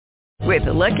With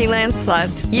the Lucky Land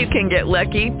Slots, you can get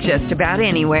lucky just about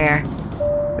anywhere.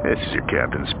 This is your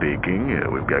captain speaking.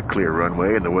 We've got clear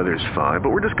runway and the weather's fine,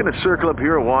 but we're just going to circle up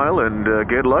here a while and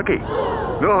get lucky.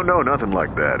 No, nothing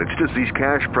like that. It's just these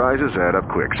cash prizes add up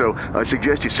quick. So I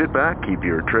suggest you sit back, keep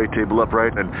your tray table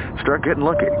upright, and start getting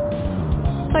lucky.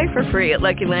 Play for free at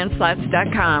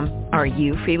LuckyLandSlots.com. Are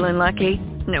you feeling lucky?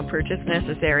 No purchase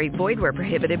necessary. Void where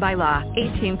prohibited by law.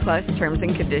 18 plus terms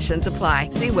and conditions apply.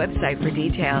 See website for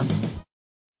details.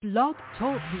 Blog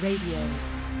Talk Radio.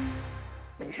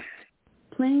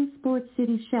 Playing Sports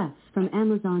City Chefs from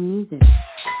Amazon Music.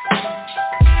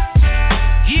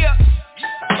 Yeah.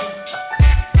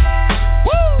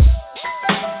 Woo.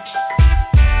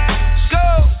 Let's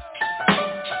go.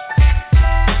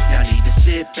 Y'all need to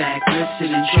sit back,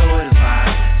 listen, enjoy the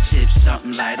vibe. Sip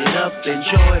something, light it up,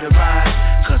 enjoy the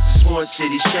ride. Cause the Sports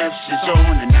City Chefs is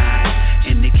on tonight.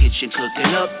 In the kitchen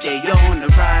cooking up, they on the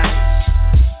rise.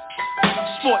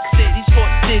 Sports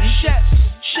City Chefs,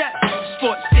 Chefs.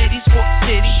 Sports City Chefs,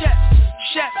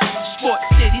 Chefs. Sports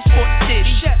City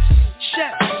Chefs,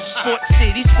 Chefs. Sports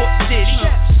City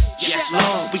Chefs. Yes,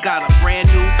 Lord, we got a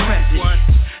brand new president.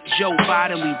 Joe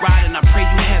Biden, we riding, I pray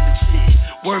you heaven sent.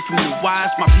 Word from the wise,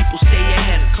 my people stay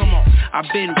ahead of it. Come on, I've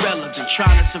been relevant,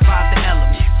 trying to survive the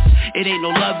elements. It ain't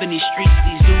no love in these streets,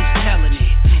 these dudes telling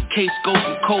it. Case go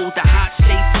from cold to hot,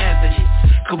 states evidence.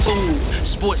 Kaboom,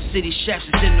 Sports City Chefs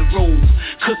is in the room.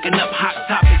 Cooking up hot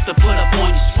topics to put up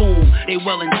on your spoon. They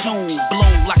well in tune,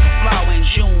 bloom like a flower in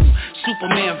June.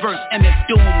 Superman verse MF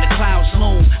Doom, the clouds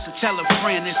loom. So tell a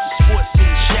friend it's the Sports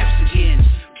City Chefs again.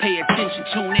 Pay attention,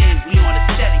 tune in, we on the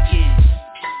set again.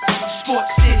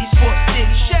 Sports City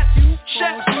Chefs,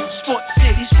 Chefs. Sports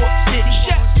City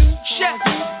Chefs, Chefs.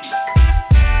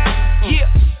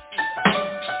 Yeah.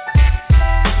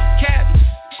 Cabby,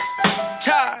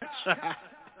 Taj.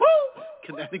 Woo!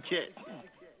 Connecticut.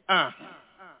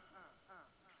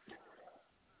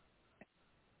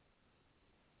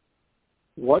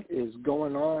 What is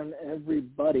going on,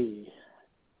 everybody?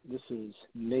 This is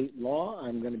Nate Law.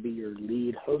 I'm going to be your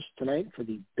lead host tonight for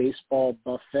the Baseball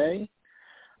Buffet.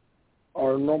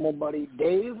 Our normal buddy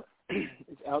Dave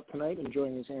is out tonight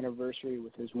enjoying his anniversary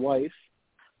with his wife.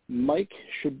 Mike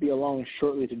should be along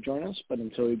shortly to join us, but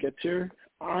until he gets here,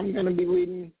 I'm going to be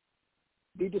leading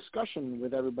the discussion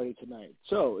with everybody tonight.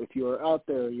 So if you are out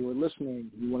there, you are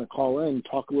listening, you want to call in,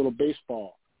 talk a little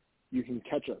baseball, you can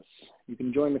catch us. You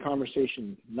can join the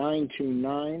conversation,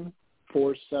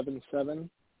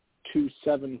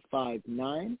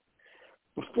 929-477-2759.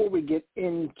 Before we get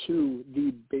into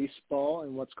the baseball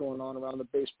and what's going on around the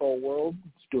baseball world,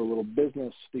 let's do a little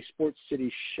business. The Sports City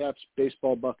Chefs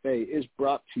Baseball Buffet is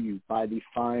brought to you by the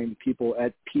fine people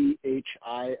at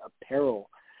PHI Apparel.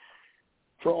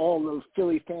 For all those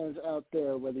Philly fans out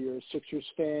there, whether you're a Sixers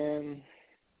fan,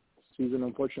 season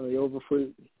unfortunately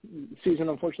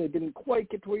didn't quite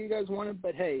get to where you guys wanted,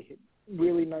 but hey,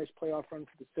 really nice playoff run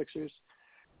for the Sixers.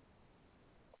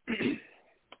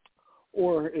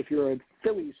 Or if you're a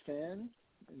Phillies fan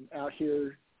and out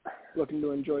here looking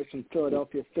to enjoy some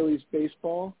Philadelphia Phillies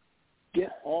baseball,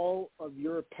 get all of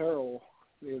your apparel.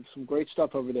 We have some great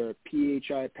stuff over there at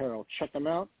PHI Apparel. Check them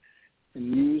out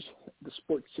and use the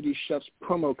Sports City Chefs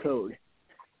promo code.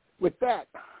 With that,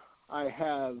 I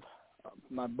have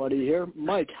my buddy here.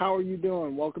 Mike, how are you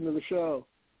doing? Welcome to the show.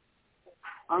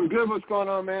 I'm good. What's going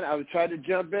on, man? I was trying to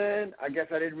jump in. I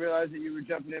guess I didn't realize that you were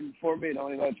jumping in before me. It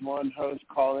only lets one host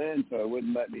call in, so it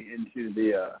wouldn't let me into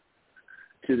the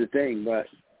thing. But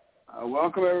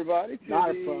welcome, everybody, to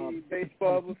the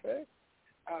Baseball Buffet.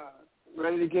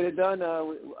 Ready to get it done.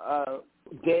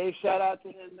 Dave, shout out to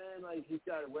him, man. Like, he's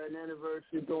got a wedding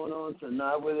anniversary going on, so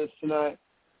not with us tonight.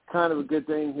 Kind of a good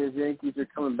thing. His Yankees are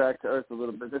coming back to earth a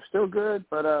little bit. They're still good,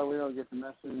 but we don't get to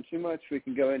mess with them too much. We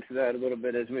can go into that a little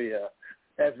bit as we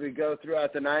go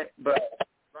throughout the night. But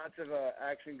lots of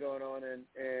action going on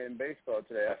in baseball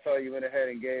today. I saw you went ahead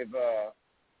and gave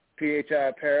PHI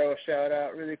Apparel a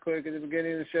shout-out really quick at the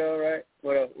beginning of the show, right?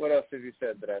 What else have you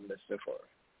said that I missed so far?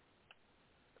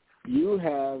 You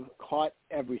have caught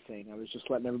everything. I was just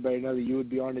letting everybody know that you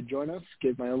would be on to join us.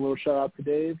 Give my own little shout-out to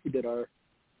Dave. He did our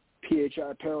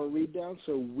PHI Apparel read down,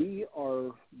 so we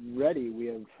are ready.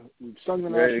 We've sung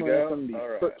the national anthem.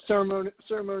 The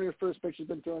ceremony of first pitch has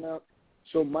been thrown out.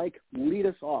 So, Mike, lead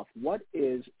us off. What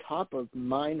is top of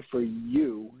mind for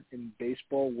you in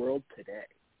baseball world today?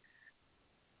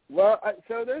 Well,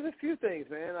 so there's a few things,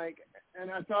 man.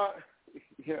 And I thought,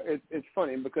 it's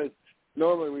funny because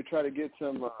normally we try to get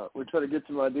some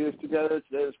ideas together.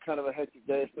 Today was kind of a hectic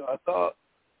day, so I thought,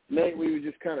 Nate, we would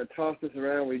just kind of toss this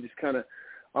around. We just kind of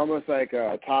almost like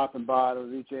top and bottom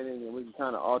of each inning, and we can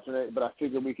kind of alternate. But I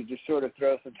figured we could just sort of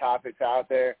throw some topics out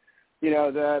there, that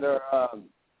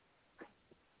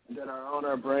are on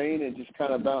our brain, and just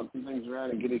kind of bounce some things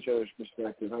around and get each other's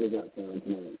perspective. How does that sound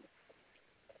tonight?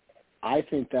 I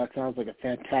think that sounds like a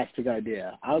fantastic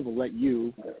idea. I will let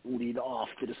you lead off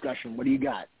the discussion. What do you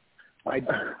got? I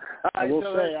will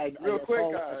say I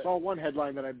saw one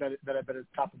headline that I bet is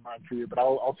top of mind for you, but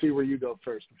I'll see where you go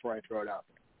first before I throw it out.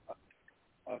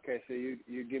 Okay, so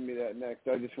you give me that next.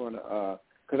 I just want to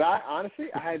because I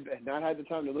had not had the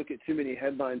time to look at too many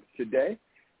headlines today.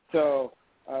 So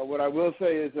what I will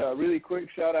say is a really quick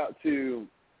shout out to,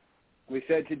 we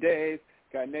said today,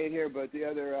 got Nate here, but the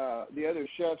other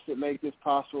chefs that make this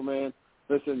possible, man.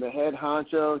 Listen, the head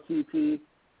honcho, TP,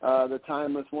 the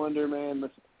Timeless Wonder, man.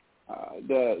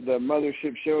 The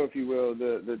mothership show, if you will,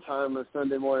 the Timeless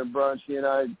Sunday Morning Brunch. He and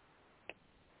I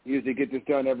usually get this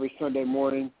done every Sunday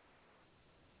morning,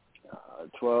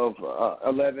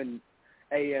 11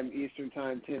 a.m. Eastern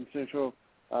Time, 10 Central.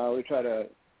 We try to,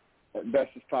 best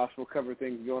as possible, cover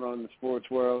things going on in the sports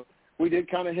world. We did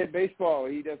kind of hit baseball.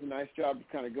 He does a nice job of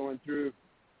kind of going through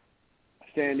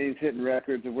standings, hitting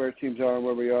records of where teams are and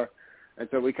where we are. And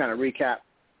so we kind of recap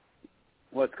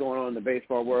what's going on in the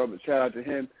baseball world. But shout out to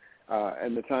him.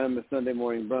 And the time of Sunday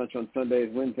Morning Brunch on Sundays,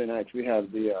 Wednesday nights, we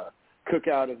have the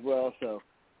cookout as well. So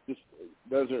just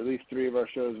those are at least three of our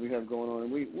shows we have going on.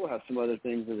 And we'll have some other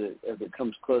things as it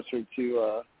comes closer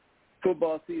to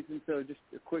football season. So just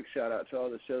a quick shout out to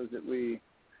all the shows that we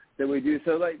do.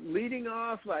 So like leading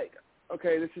off, like,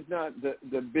 okay, this is not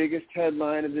the biggest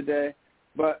headline of the day,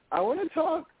 but I want to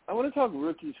talk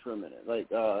rookies for a minute, like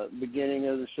beginning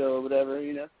of the show or whatever,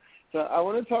 So I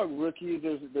want to talk rookies.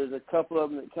 There's a couple of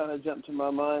them that kind of jumped to my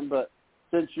mind, but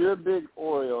since you're a big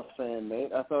Orioles fan,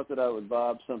 Nate, I thought that I would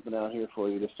bob something out here for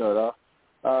you to start off.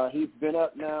 He's been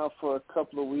up now for a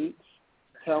couple of weeks.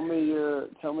 Tell me your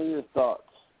thoughts,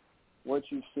 what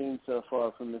you've seen so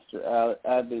far from Mr.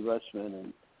 Adley Rutschman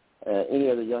and any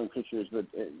other young pitchers, but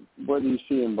what do you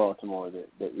see in Baltimore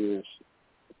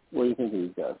what do you think of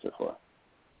these guys so far?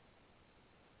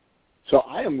 So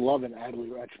I am loving Adley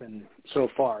Rutschman so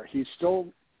far. He's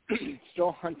still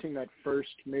hunting that first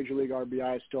Major League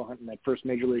RBI, still hunting that first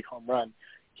Major League home run.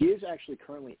 He is actually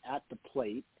currently at the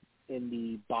plate in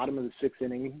the bottom of the sixth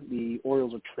inning. The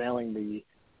Orioles are trailing the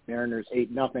Mariners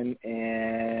 8-0,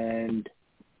 and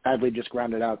Adley just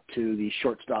grounded out to the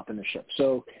shortstop in the shift.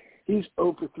 So he's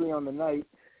 0 for 3 on the night.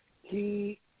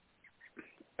 You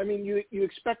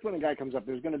expect when a guy comes up,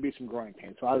 there's going to be some growing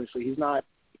pains. So obviously he's not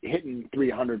hitting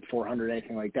 300, 400,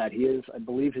 anything like that. He is, I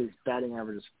believe his batting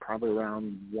average is probably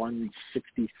around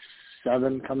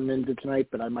 167 coming into tonight,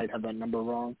 but I might have that number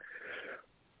wrong.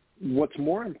 What's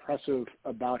more impressive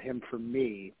about him for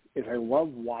me is I love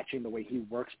watching the way he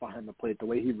works behind the plate, the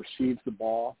way he receives the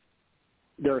ball.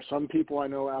 There are some people I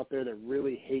know out there that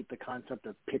really hate the concept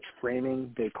of pitch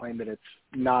framing. They claim that it's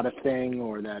not a thing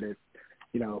or that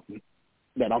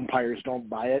that umpires don't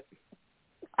buy it.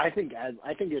 I think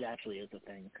it actually is a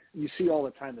thing. You see all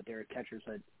the time that there are catchers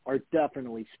that are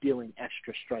definitely stealing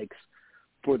extra strikes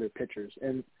for their pitchers.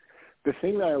 And the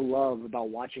thing that I love about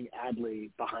watching Adley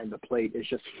behind the plate is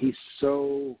just he's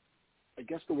so, I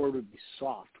guess the word would be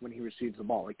soft when he receives the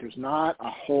ball. Like there's not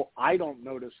I don't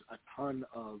notice a ton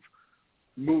of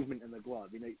movement in the glove.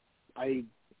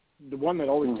 The one that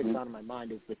always sticks out in my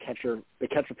mind is the catcher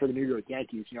for the New York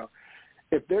Yankees.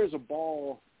 If there's a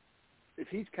ball, if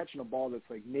he's catching a ball that's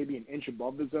like maybe an inch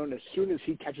above the zone, as soon as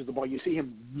he catches the ball, you see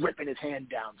him ripping his hand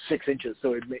down 6 inches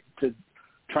to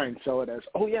try and sell it as,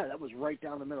 oh yeah, that was right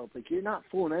down the middle. It's like you're not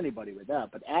fooling anybody with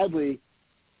that. But Adley,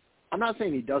 I'm not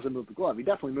saying he doesn't move the glove. He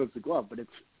definitely moves the glove, but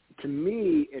to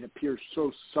me it appears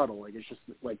so subtle. Like it's just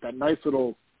like that nice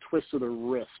little twist of the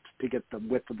wrist to get the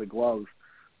width of the glove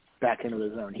back into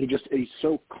the zone. He's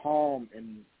so calm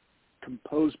and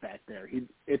composed back there.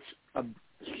 It's a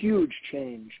huge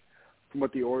change from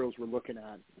what the Orioles were looking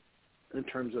at in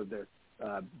terms of their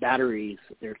batteries,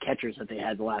 their catchers that they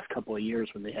had the last couple of years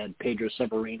when they had Pedro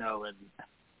Severino and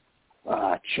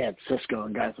Chad Sisco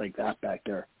and guys like that back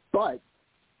there. But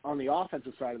on the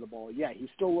offensive side of the ball, yeah, he's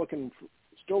still looking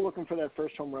for that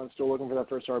first home run, still looking for that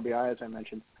first RBI, as I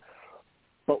mentioned.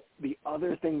 But the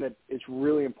other thing that is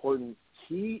really important,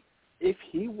 if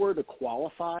he were to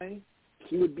qualify,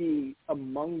 he would be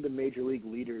among the major league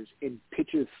leaders in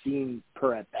pitches seen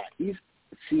per at bat. He's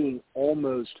seeing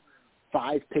almost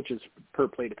 5 pitches per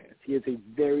plate appearance. He is a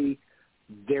very,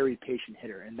 very patient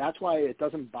hitter, and that's why it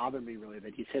doesn't bother me really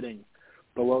that he's hitting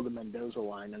below the Mendoza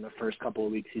line in the first couple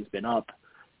of weeks he's been up,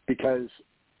 because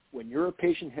when you're a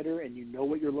patient hitter and you know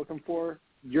what you're looking for,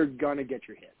 you're going to get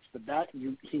your hits.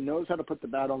 He knows how to put the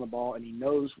bat on the ball, and he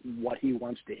knows what he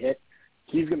wants to hit.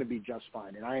 He's going to be just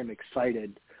fine, and I am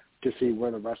excited to see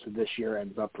where the rest of this year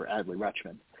ends up for Adley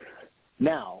Rutschman.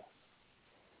 Now,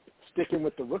 sticking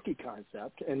with the rookie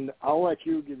concept, and I'll let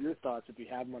you give your thoughts if you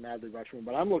have them on Adley Rutschman,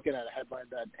 but I'm looking at a headline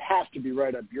that has to be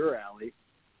right up your alley.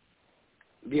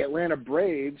 The Atlanta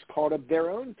Braves called up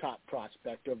their own top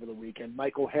prospect over the weekend,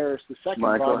 Michael Harris II,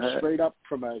 straight up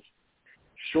from a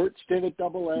short stint at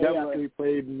AA after he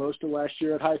played most of last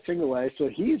year at high single A. So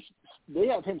they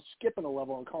have him skipping a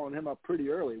level and calling him up pretty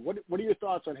early. What are your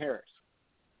thoughts on Harris?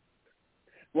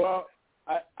 Well,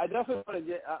 I definitely want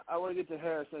to get to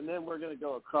Harris, and then we're going to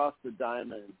go across the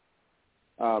diamond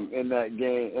in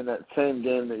that same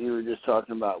game that you were just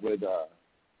talking about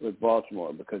with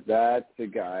Baltimore, because that's the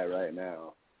guy right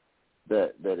now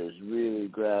that is really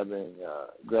grabbing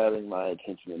my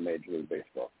attention in Major League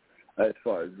Baseball as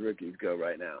far as rookies go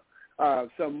right now.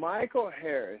 So Michael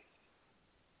Harris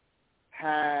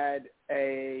had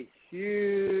a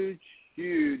huge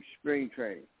spring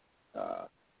training a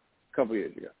couple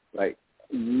years ago, like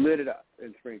lit it up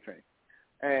in spring training.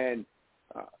 And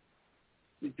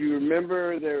if you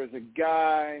remember, there was a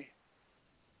guy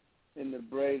in the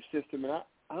Braves system, and I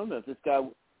don't know if this guy,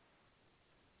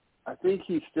 I think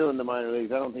he's still in the minor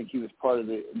leagues. I don't think he was part of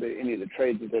any of the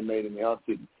trades that they made in the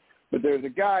offseason. But there was a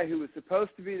guy who was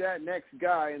supposed to be that next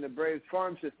guy in the Braves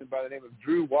farm system by the name of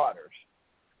Drew Waters.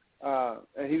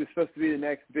 And he was supposed to be the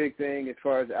next big thing as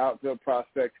far as outfield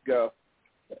prospects go.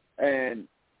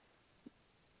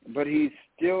 But he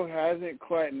still hasn't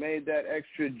quite made that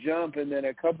extra jump. And then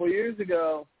a couple years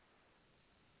ago,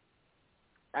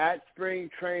 at spring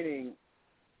training,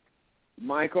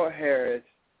 Michael Harris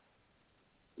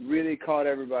really caught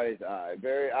everybody's eye.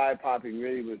 Very eye-popping,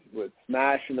 really was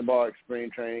smashing the ball at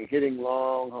spring training, hitting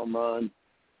long home runs.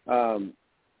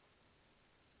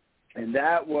 And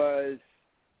that was,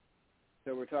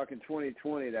 so we're talking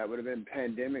 2020, that would have been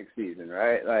pandemic season,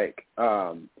 right? Like,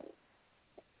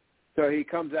 so he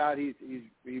comes out, he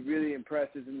really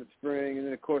impresses in the spring, and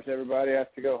then, of course, everybody has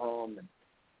to go home, and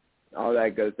all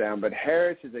that goes down. But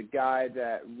Harris is a guy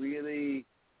that really,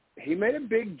 he made a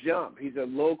big jump. He's a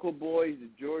local boy. He's a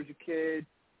Georgia kid.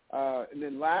 And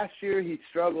then last year he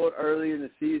struggled early in the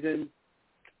season,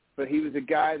 but he was a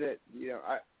guy that,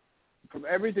 from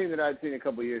everything that I'd seen a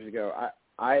couple of years ago,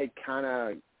 I kind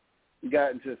of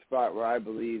got into a spot where I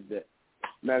believed that,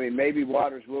 maybe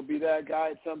Waters will be that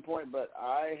guy at some point, but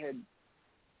I had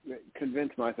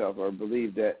convinced myself or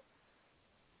believed that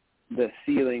the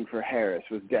ceiling for Harris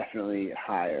was definitely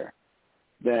higher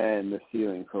than the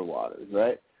ceiling for Waters,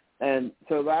 right? And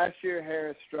so last year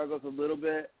Harris struggles a little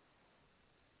bit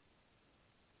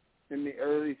in the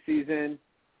early season,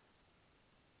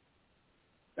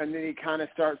 and then he kind of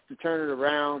starts to turn it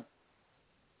around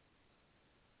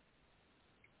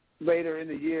later in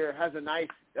the year, has a nice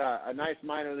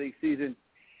minor league season,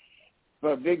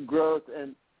 but big growth.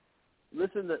 And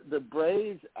listen, the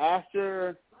Braves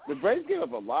gave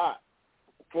up a lot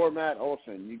for Matt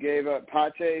Olson. You gave up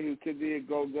Pache, who could be a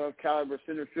Gold Glove caliber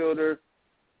center fielder.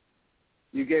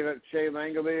 You gave up Shea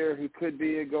Langelier, who could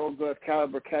be a Gold Glove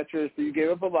caliber catcher. So you gave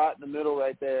up a lot in the middle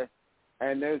right there.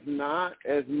 And there's not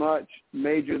as much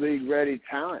major league ready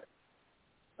talent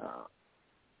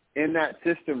in that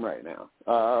system right now.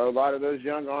 A lot of those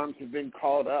young arms have been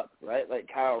called up, right? Like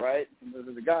Kyle Wright, and those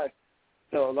are the guys.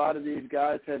 So a lot of these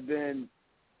guys have been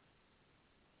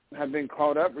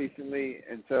called up recently,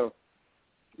 and so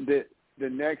the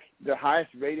highest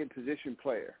rated position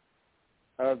player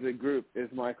of the group is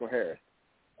Michael Harris.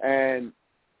 And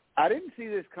I didn't see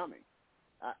this coming.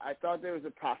 I thought there was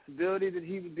a possibility that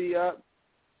he would be up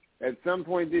at some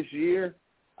point this year.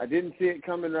 I didn't see it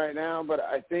coming right now, but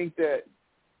I think that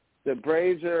the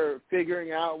Braves are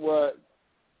figuring out what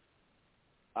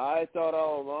I thought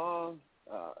all along.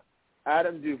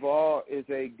 Adam Duvall is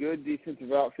a good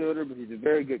defensive outfielder, but he's a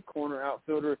very good corner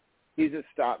outfielder. He's a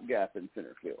stopgap in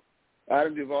center field.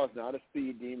 Adam Duvall is not a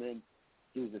speed demon.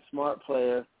 He's a smart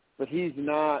player, but he's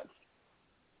not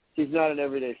an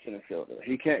everyday center fielder.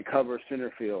 He can't cover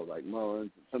center field like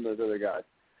Mullins and some of those other guys.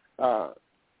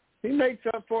 He makes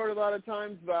up for it a lot of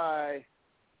times by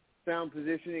sound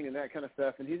positioning and that kind of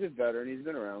stuff, and he's a veteran. He's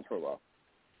been around for a while.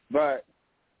 But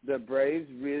the Braves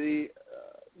really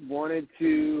wanted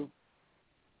to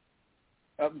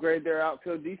upgrade their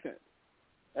outfield defense,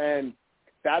 and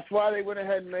that's why they went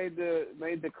ahead and made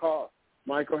the call.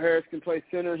 Michael Harris can play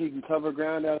center. He can cover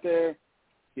ground out there.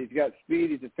 He's got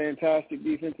speed. He's a fantastic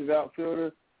defensive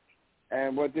outfielder.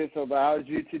 And what this allows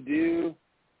you to do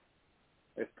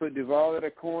is put Duvall at a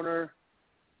corner.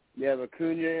 You have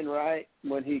Acuna in right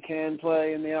when he can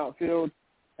play in the outfield.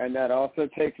 And that also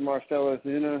takes Marcell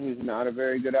Ozuna, who's not a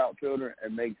very good outfielder,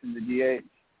 and makes him the DH.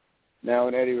 Now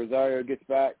when Eddie Rosario gets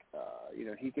back,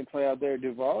 he can play out there.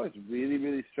 Duvall is really,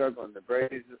 really struggling. The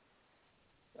Braves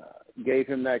gave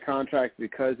him that contract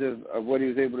because of what he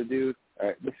was able to do.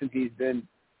 Listen, he's been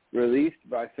released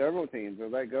by several teams or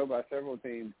let go by several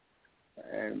teams.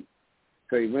 And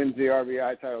so he wins the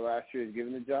RBI title last year. He's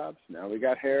given the jobs. Now we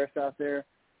got Harris out there.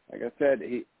 Like I said,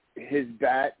 his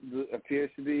bat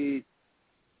appears to be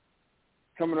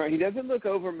coming around. He doesn't look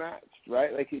overmatched,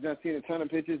 right? Like he's not seeing a ton of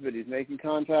pitches, but he's making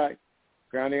contact,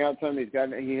 grounding out some. He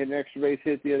hit an extra base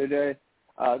hit the other day.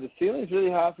 The ceiling's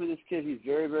really high for this kid. He's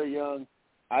very, very young.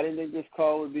 I didn't think this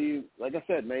call would be, like I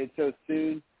said, made so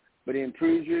soon, but he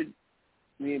improves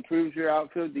your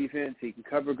outfield defense. He can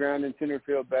cover ground in center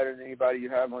field better than anybody you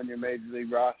have on your major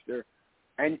league roster.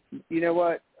 And you know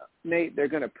what, Nate? They're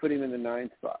going to put him in the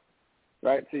 9th spot,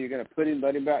 right? So you're going to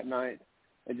let him bat 9th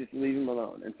and just leave him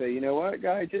alone and say, you know what,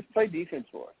 guy, just play defense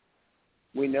for us.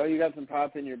 We know you got some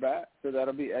pop in your bat, so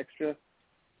that'll be extra,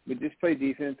 but just play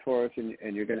defense for us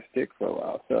and you're going to stick for a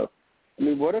while. So, I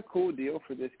mean, what a cool deal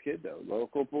for this kid, though.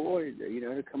 Local boy,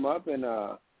 to come up and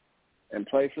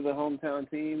play for the hometown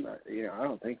team. I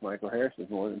don't think Michael Harris is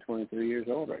more than 23 years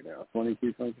old right now,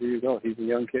 22, 23 years old. He's a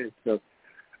young kid. So,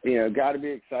 got to be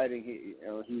exciting.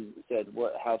 He said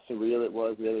how surreal it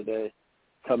was the other day,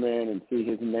 come in and see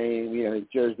his name, his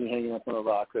jersey hanging up on a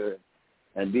locker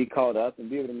and be called up and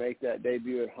be able to make that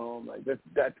debut at home. Like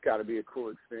that's got to be a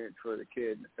cool experience for the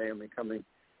kid and the family coming,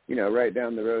 right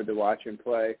down the road to watch him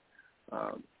play.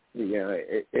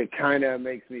 It kind of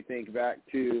makes me think back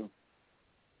to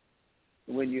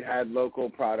when you had local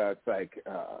products like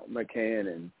McCann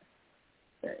and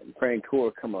Frank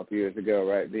Core come up years ago,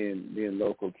 right? Being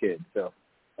local kids. So,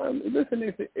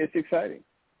 listen, it's exciting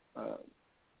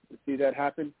to see that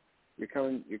happen. You're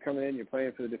coming in. You're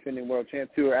playing for the defending world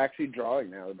champs, who are actually drawing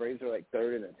now. The Braves are like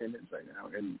 3rd in attendance right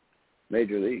now in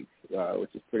major leagues,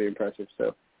 which is pretty impressive.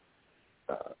 So,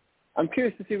 I'm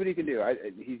curious to see what he can do.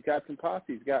 He's got some pop.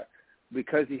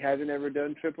 Because he hasn't ever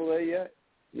done AAA yet.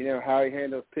 How he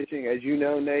handles pitching. As you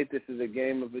know, Nate, this is a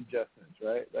game of adjustments,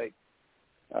 right? Like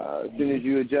as soon as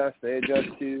you adjust, they adjust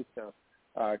too. So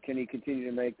can he continue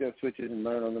to make those switches and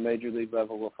learn on the major league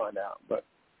level? We'll find out. But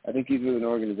I think he's with an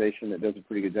organization that does a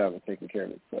pretty good job of taking care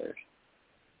of its players.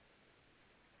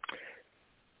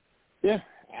 Yeah,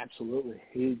 absolutely.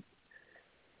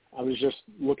 I was just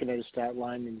looking at his stat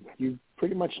line, and you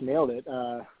pretty much nailed it.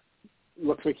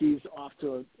 Looks like he's off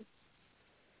to a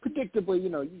predictably,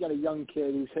 you got a young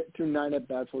kid. He's hit through 9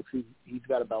 at-bats. Looks like he's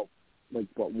got about,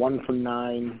 1 from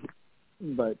 9.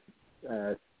 But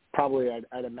probably,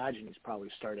 I'd imagine he's probably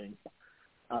starting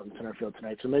out in center field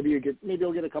tonight. So maybe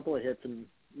he'll get a couple of hits and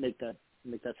make that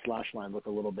slash line look a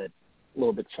little bit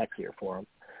sexier for him.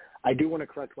 I do want to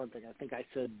correct one thing. I think I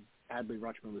said Adley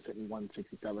Rutschman was hitting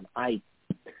 167. I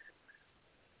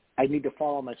need to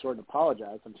follow my sword and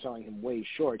apologize. I'm selling him way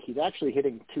short. He's actually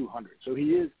hitting 200. So he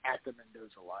is at the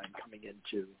Mendoza line coming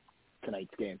into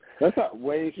tonight's game. That's not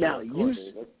way short. Now,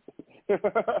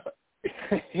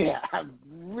 yeah, I'm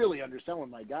really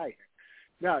underselling my guy here.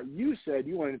 Now, you said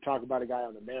you wanted to talk about a guy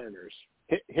on the Mariners.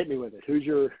 Hit me with it.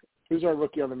 Who's our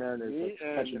rookie on the Mariners that's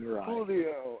catching your eye?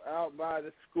 Julio out by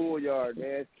the schoolyard,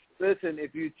 man. Listen,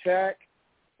 if you check,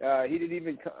 he didn't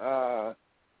even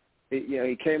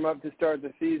he came up to start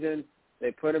the season.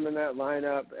 They put him in that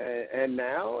lineup, and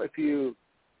now if you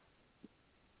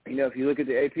look at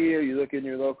the AP or you look in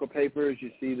your local papers,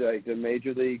 you see the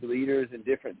major league leaders in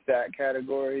different stat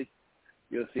categories.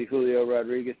 You'll see Julio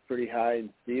Rodriguez pretty high in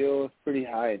steals, pretty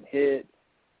high in hits.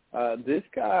 This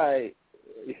guy,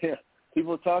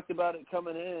 people talked about it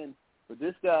coming in, but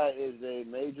this guy is a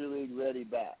major league ready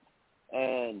bat.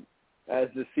 And as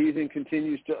the season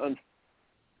continues to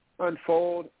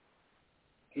unfold,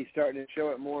 he's starting to show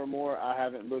it more and more. I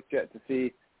haven't looked yet to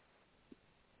see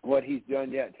what he's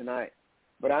done yet tonight,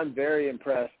 but I'm very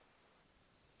impressed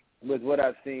with what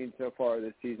I've seen so far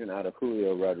this season out of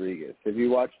Julio Rodriguez. Have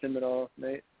you watched him at all,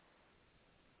 Nate?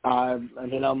 I've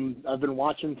been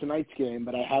watching tonight's game,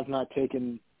 but I have not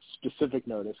taken specific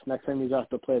notice. Next time he's off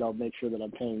the plate, I'll make sure that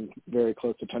I'm paying very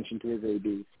close attention to his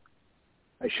ABs.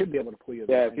 I should be able to pull you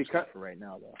for right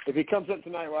now, though. If he comes up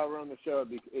tonight while we're on the show,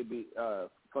 it'd be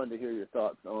fun to hear your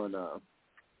thoughts on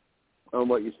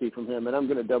what you see from him. And I'm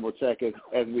going to double check it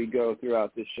as we go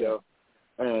throughout this show,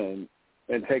 and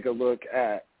take a look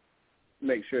at,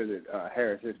 make sure that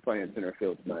Harris is playing center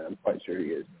field tonight. I'm quite sure he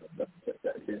is. I'll check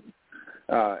that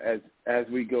in as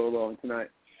we go along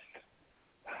tonight.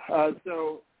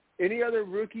 So, any other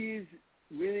rookies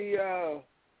really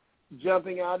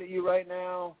jumping out at you right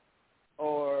now?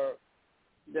 Or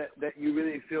that you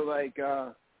really feel like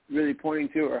really pointing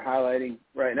to or highlighting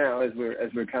right now as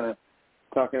we're kind of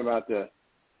talking about the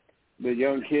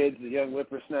young kids, the young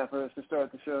whippersnappers to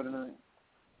start the show tonight?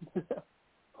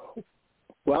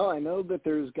 Well, I know that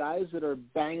there's guys that are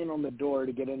banging on the door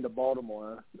to get into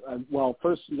Baltimore. Well,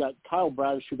 first you got Kyle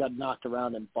Bradish, who got knocked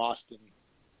around in Boston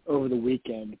over the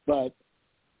weekend, but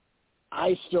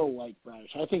I still like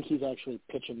Bradish. I think he's actually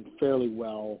pitching fairly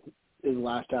well, his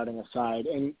last outing aside.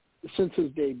 And since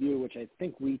his debut, which I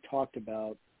think we talked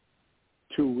about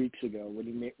 2 weeks ago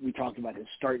when we talked about his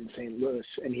start in St. Louis,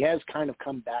 and he has kind of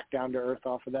come back down to earth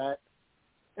off of that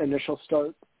initial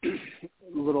start,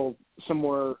 some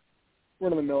more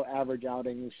run-of-the-mill average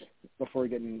outings before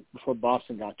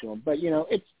Boston got to him. But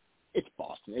it's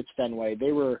Boston, it's Fenway.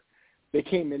 They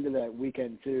came into that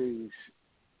weekend series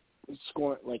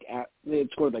scoring they had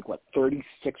scored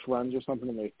 36 runs or something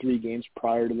in their 3 games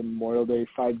prior to the Memorial Day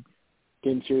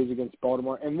 5-game series against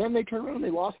Baltimore, and then they turned around and they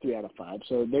lost 3 out of 5.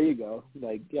 So there you go.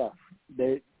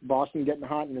 Boston getting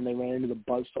hot, and then they ran into the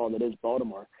buzzsaw that is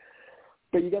Baltimore.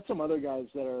 But you got some other guys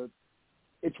that are.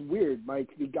 It's weird, Mike.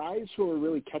 The guys who are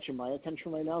really catching my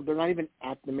attention right now, they're not even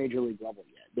at the major league level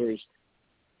yet. There's,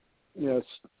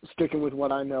 sticking with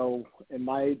what I know in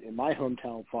my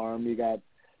hometown farm, you got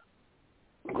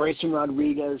Grayson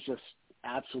Rodriguez just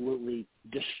absolutely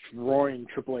destroying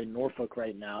AAA Norfolk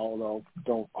right now. Although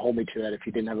don't hold me to that if he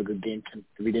didn't have a good game.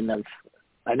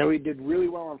 I know he did really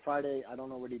well on Friday. I don't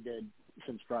know what he did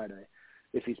since Friday,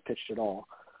 if he's pitched at all.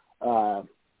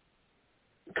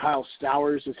 Kyle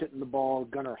Stowers is hitting the ball.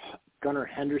 Gunnar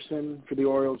Henderson for the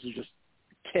Orioles is just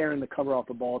tearing the cover off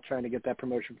the ball, trying to get that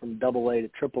promotion from AA to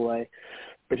AAA.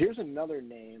 But here's another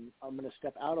name. I'm going to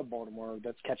step out of Baltimore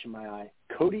that's catching my eye.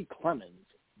 Cody Clemens,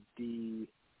 the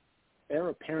heir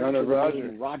apparent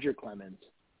to Roger Clemens.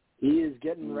 He is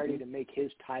getting ready to make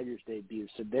his Tigers debut.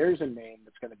 So there's a name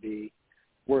that's going to be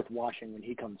worth watching when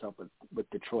he comes up with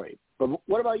Detroit. But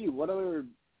what about you? What other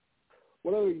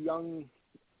young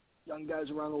guys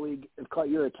around the league have caught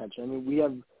your attention? I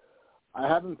mean, I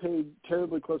haven't paid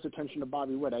terribly close attention to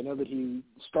Bobby Witt. I know that he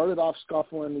started off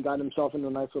scuffling and got himself into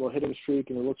a nice little hitting streak,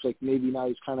 and it looks like maybe now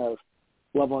he's kind of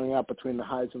leveling out between the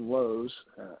highs and lows.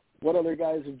 What other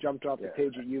guys have jumped off the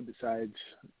page at you besides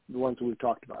the ones that we've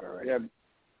talked about already?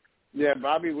 Yeah,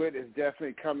 Bobby Witt is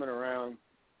definitely coming around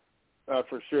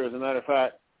for sure. As a matter of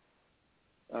fact,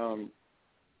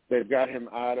 they've got him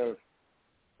out of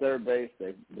third base.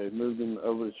 They've moved him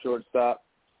over to shortstop.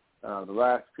 The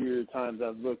last few times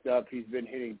I've looked up, he's been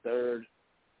hitting third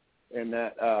in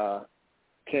that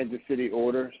Kansas City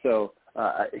order. So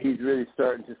he's really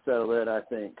starting to settle in, I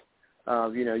think.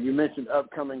 You mentioned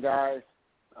upcoming guys.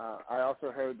 I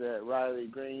also heard that Riley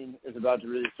Green is about to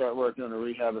really start working on a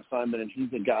rehab assignment, and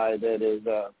he's a guy that is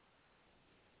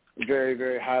very,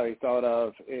 very highly thought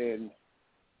of in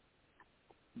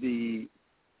the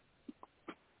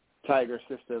Tiger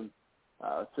system,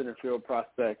 center field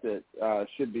prospect that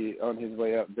should be on his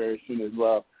way up very soon as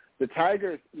well. The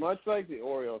Tigers, much like the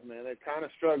Orioles, man, they've kind of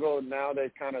struggled. Now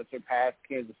they've kind of surpassed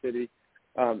Kansas City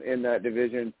in that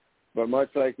division. But much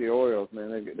like the Orioles,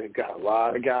 man, they've got a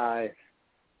lot of guys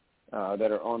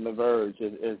that are on the verge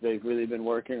as they've really been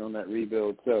working on that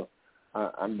rebuild. So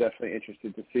I'm definitely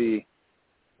interested to see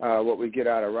what we get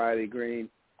out of Riley Green.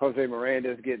 Jose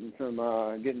Miranda's getting some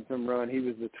run. He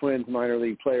was the Twins minor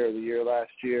league player of the year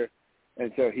last year,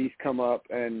 and so he's come up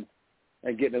and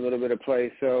getting a little bit of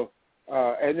play. So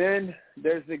and then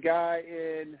there's the guy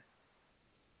in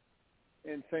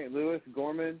St. Louis,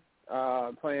 Gorman,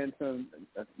 playing some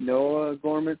Noah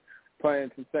Gorman,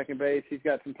 playing some second base. He's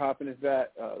got some pop in his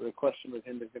bat. The question with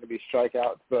him is going to be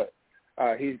strikeouts, but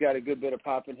he's got a good bit of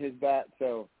pop in his bat.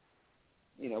 So,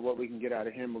 what we can get out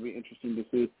of him will be interesting to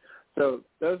see. So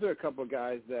those are a couple of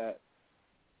guys that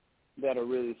are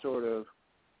really sort of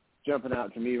jumping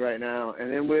out to me right now.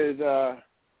 And then with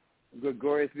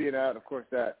Gregorius being out, of course,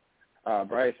 that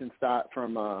Bryson Stott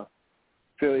from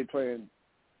Philly playing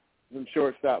some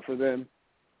shortstop for them.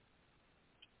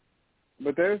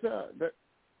 But there's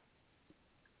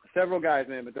several guys,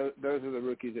 man, but those are the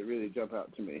rookies that really jump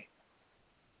out to me.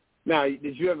 Now,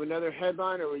 did you have another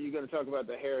headline, or were you going to talk about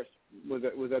the Harris? Was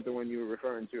that the one you were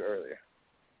referring to earlier?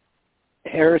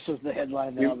 Harris is the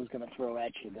headline that I was going to throw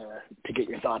at you there to get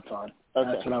your thoughts on.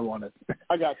 Okay. That's what I wanted.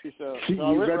 I got you. So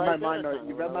you read my mind.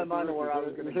 You read my mind on where I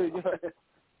was going to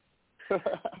go.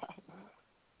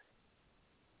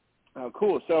 Oh,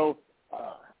 cool. So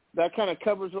that kind of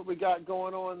covers what we got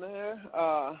going on there.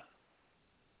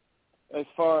 As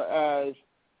far as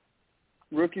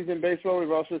rookies in baseball, we've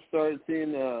also started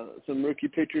seeing some rookie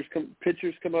pitchers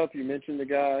come up. You mentioned the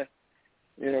guy,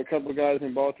 a couple of guys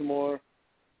in Baltimore.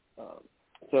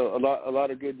 So a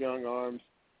lot of good young arms.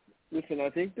 Listen, I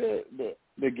think the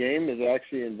game is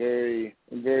actually in very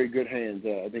good hands.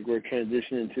 I think we're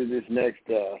transitioning to this next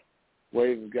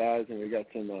wave of guys, and we got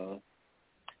some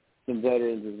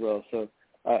veterans as well. So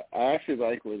I actually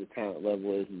like where the talent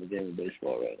level is in the game of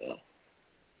baseball right now.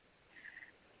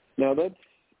 Now let's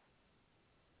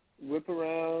whip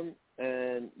around,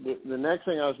 and the next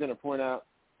thing I was going to point out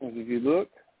is if you look,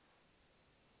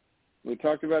 we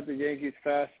talked about the Yankees'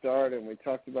 fast start, and we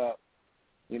talked about,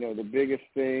 the biggest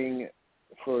thing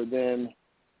for them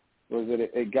was that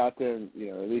it got them,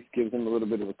 at least gives them a little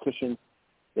bit of a cushion.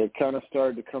 They've kind of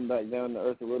started to come back down to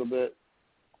earth a little bit.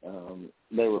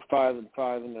 They were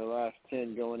 5-5 in their last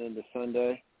 10 going into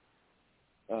Sunday.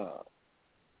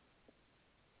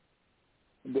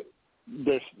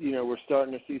 We're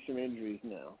starting to see some injuries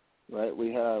now, right?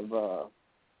 We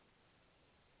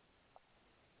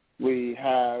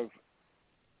have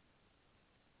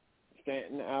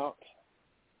Stanton out.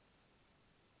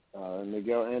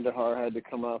 Miguel Andujar had to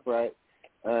come up, right?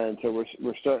 And so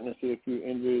we're starting to see a few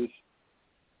injuries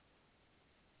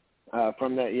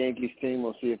from that Yankees team.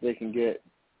 We'll see if they can get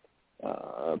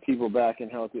people back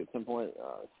and healthy at some point.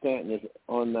 Stanton is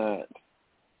on the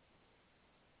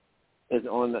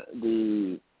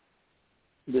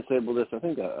disabled list. I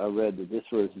think I read that this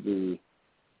was the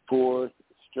 4th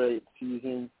straight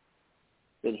season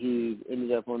that he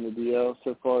ended up on the DL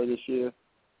so far this year.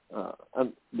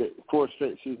 The 4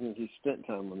 straight seasons he spent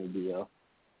time on the DL.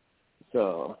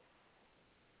 So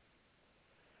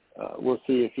we'll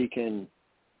see if he can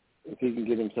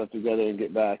get himself together and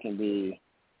get back and be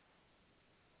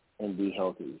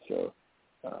healthy. So,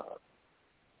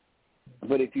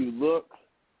 but if you look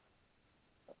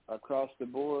across the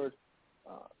board,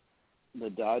 the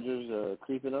Dodgers are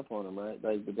creeping up on them, right?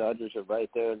 Like the Dodgers are right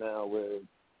there now with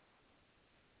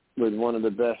one of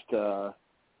the best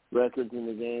records in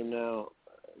the game now.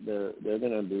 They're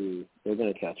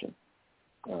gonna catch them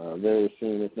very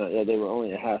soon. If not, they were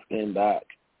only a half game back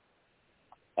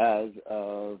as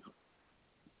of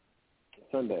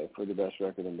Sunday for the best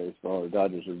record in baseball. The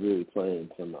Dodgers are really playing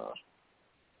some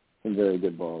very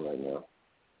good ball right now.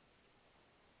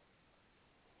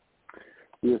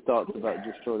 Your thoughts about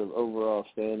just sort of overall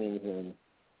standings and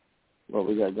what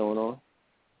we got going on?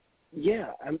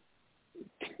 Yeah,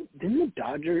 didn't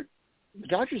the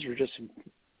Dodgers were just in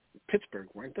Pittsburgh,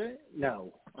 weren't they?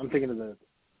 No, I'm thinking of the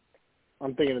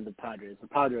Padres. The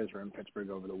Padres were in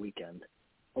Pittsburgh over the weekend.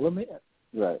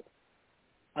 Right.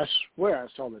 I swear I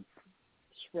saw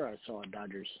a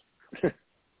Dodgers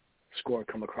score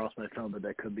come across my phone, but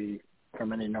that could be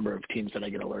from any number of teams that I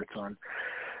get alerts on.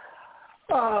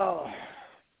 Oh,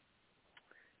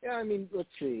 yeah. I mean, let's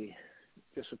see.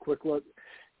 Just a quick look.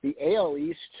 The AL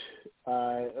East.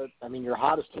 Your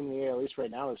hottest team in the AL East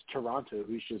right now is Toronto,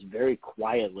 who's just very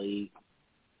quietly,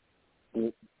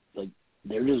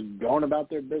 they're just going about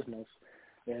their business.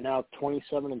 They're now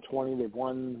 27-20. They've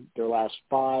won their last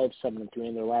 5, 7-3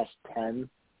 in their last 10.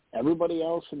 Everybody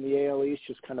else in the AL East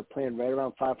just kind of playing right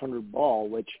around 500 ball,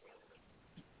 which,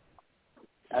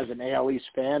 as an AL East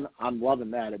fan, I'm loving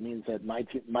that. It means that my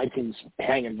team's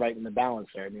hanging right in the balance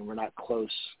there. I mean, we're not close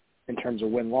in terms of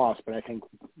win-loss, but I think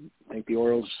the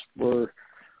Orioles were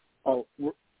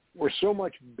so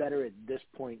much better at this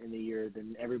point in the year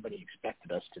than everybody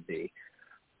expected us to be.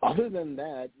 Other than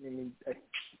that, I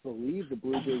believe the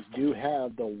Blue Jays do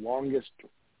have the longest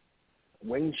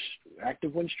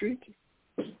active win streak.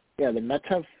 Yeah, the Mets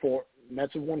have 4.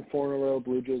 Mets have won 4 in a row.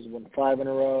 Blue Jays have won 5 in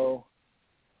a row.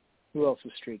 Who else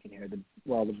is streaking here? The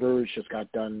Brewers just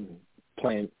got done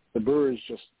playing. The Brewers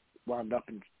just wound up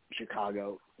in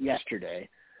Chicago yesterday.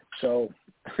 So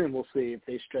we'll see if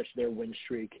they stretch their win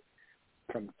streak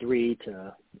from 3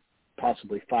 to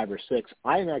possibly 5 or 6.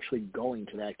 I am actually going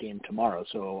to that game tomorrow,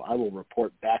 so I will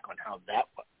report back on how that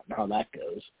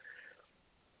goes.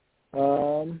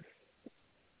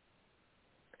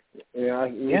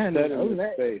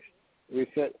 We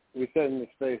said in the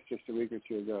space just a week or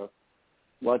two ago,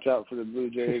 watch out for the Blue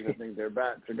Jays. I think their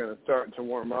bats are going to start to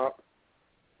warm up.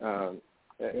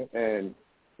 And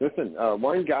listen,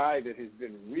 one guy that has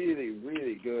been really,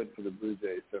 really good for the Blue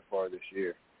Jays so far this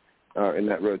year in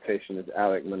that rotation is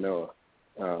Alek Manoah.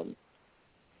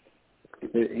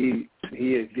 He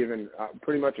has given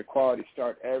pretty much a quality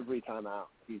start every time out.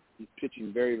 He's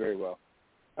pitching very, very well.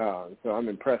 So I'm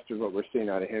impressed with what we're seeing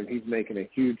out of him. He's making a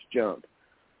huge jump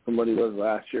from what he was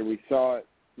last year. We saw it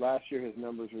last year. His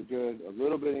numbers were good, a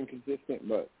little bit inconsistent,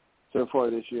 but so far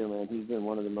this year, man, he's been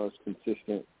one of the most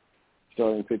consistent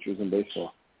starting pitchers in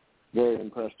baseball. Very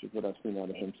impressed with what I've seen out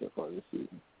of him so far this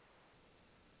season.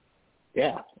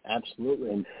 Yeah, absolutely.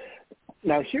 And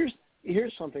now here's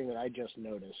here's something that I just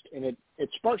noticed, and it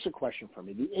sparks a question for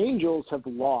me. The Angels have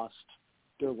lost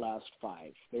their last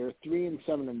 5. They are 3-7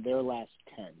 in their last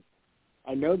 10.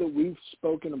 I know that we've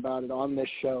spoken about it on this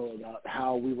show about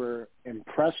how we were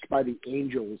impressed by the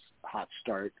Angels' hot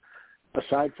start.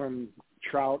 Aside from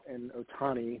Trout and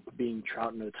Ohtani being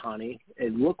Trout and Ohtani,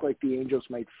 it looked like the Angels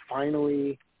might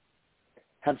finally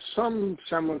have some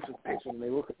semblance of pitching. They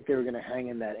looked like they were going to hang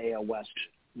in that AL West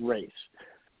race.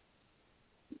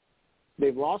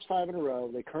 They've lost 5 in a row.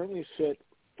 They currently sit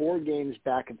 4 games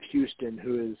back of Houston,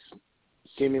 who has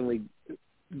seemingly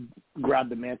grabbed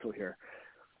the mantle here.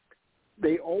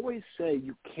 They always say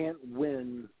you can't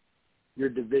win your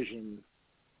division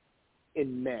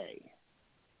in May.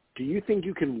 Do you think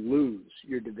you can lose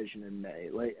your division in May?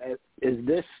 Like,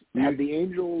 have the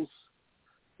Angels?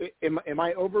 Am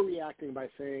I overreacting by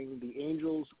saying the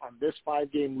Angels on this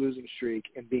 5-game losing streak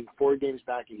and being 4 games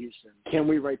back in Houston? Can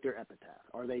we write their epitaph?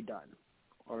 Are they done,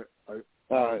 or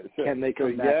can they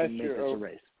come back and make this a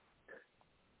race?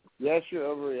 Yes, you're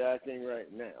overreacting right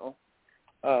now,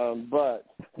 but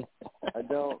I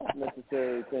don't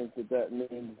necessarily think that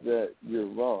means that you're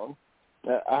wrong.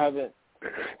 I haven't.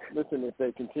 Listen, if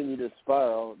they continue to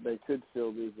spiral, they could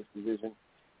still lose this division.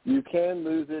 You can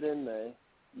lose it in May.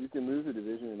 You can lose a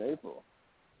division in April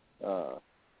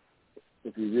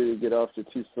if you really get off to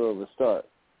too slow of a start.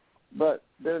 But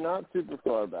they're not super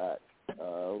far back.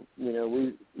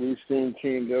 We've seen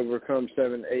teams overcome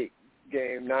 7,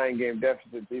 8-game, 9-game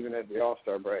deficits even at the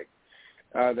All-Star break.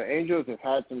 The Angels have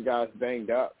had some guys banged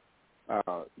up.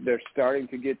 They're starting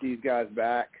to get these guys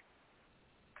back.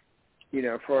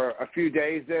 For a few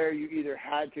days there, you either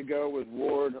had to go with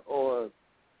Ward or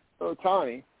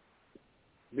Ohtani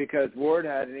because Ward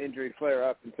had an injury flare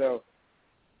up, and so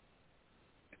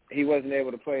he wasn't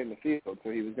able to play in the field, so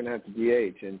he was going to have to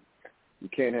DH, and you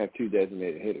can't have 2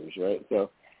 designated hitters, right? So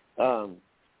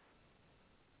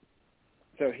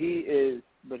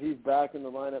he's back in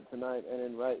the lineup tonight and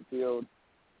in right field.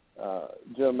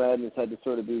 Joe Maddon has had to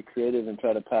sort of be creative and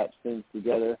try to patch things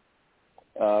together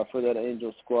for that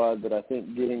Angels squad, but I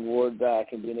think getting Ward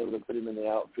back and being able to put him in the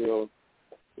outfield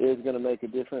is going to make a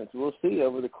difference. We'll see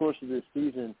over the course of this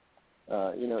season,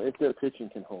 if their pitching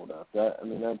can hold up. That's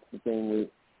the thing.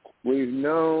 We've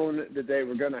known that they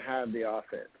were going to have the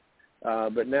offense,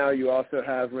 but now you also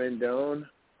have Rendon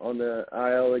on the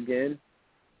IL again.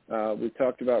 We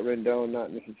talked about Rendon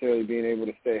not necessarily being able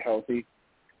to stay healthy,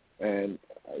 and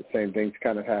the same thing's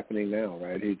kind of happening now,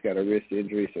 right? He's got a wrist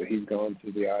injury, so he's gone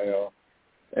to the IL.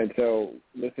 And so,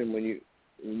 listen, when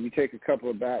you take a couple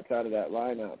of bats out of that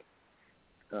lineup,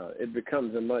 it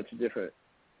becomes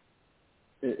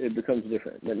it becomes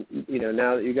different. And,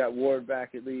 now that you got Ward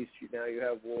back at least, now you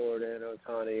have Ward and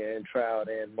Ohtani and Trout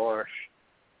and Marsh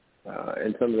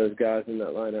and some of those guys in that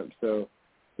lineup. So,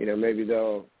 maybe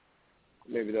they'll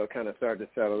kind of start to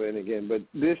settle in again. But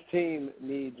this team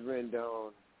needs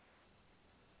Rendon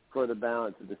for the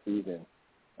balance of the season.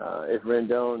 If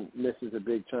Rendon misses a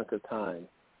big chunk of time,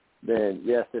 then,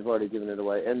 yes, they've already given it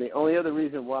away. And the only other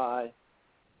reason why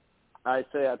I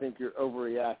say I think you're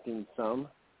overreacting some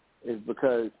is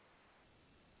because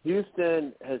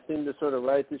Houston has seemed to sort of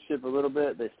right the ship a little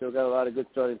bit. They still got a lot of good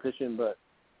starting pitching, but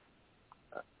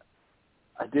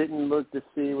I didn't look to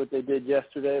see what they did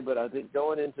yesterday, but I think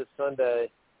going into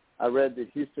Sunday, I read that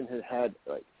Houston had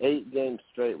like 8 games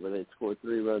straight where they'd scored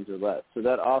 3 runs or less. So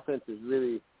that offense is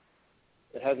really –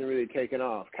 it hasn't really taken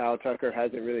off. Kyle Tucker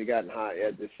hasn't really gotten hot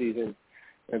yet this season,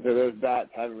 and so those bats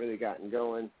haven't really gotten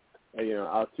going.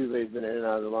 Altuve's been in and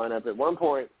out of the lineup. At one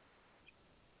point,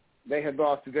 they had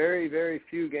lost very, very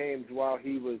few games while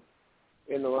he was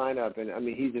in the lineup, and,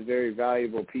 he's a very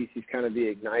valuable piece. He's kind of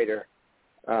the igniter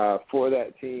for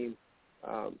that team.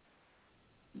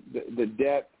 The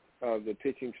depth of the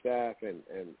pitching staff and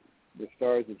the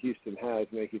stars that Houston has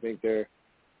make you think they're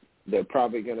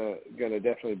probably gonna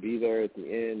definitely be there at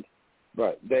the end,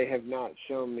 but they have not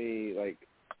shown me like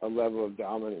a level of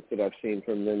dominance that I've seen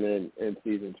from them in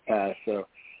seasons past. So,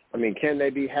 can they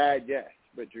be had? Yes,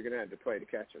 but you're gonna have to play to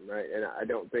catch them, right? And I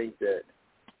don't think the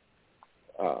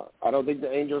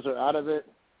Angels are out of it,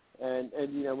 and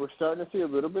we're starting to see a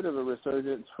little bit of a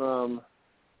resurgence from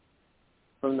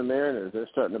the Mariners. They're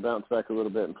starting to bounce back a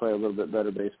little bit and play a little bit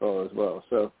better baseball as well.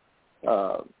 So,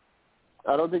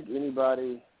 I don't think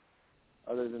anybody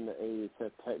other than the A's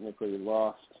have technically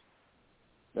lost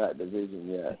that division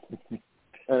yet.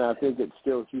 And I think it's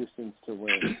still Houston's to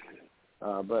win.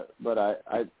 But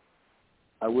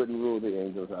I wouldn't rule the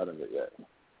Angels out of it yet.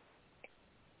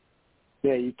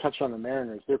 Yeah, you touched on the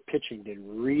Mariners. Their pitching did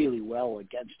really well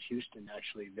against Houston,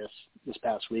 actually, this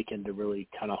past weekend to really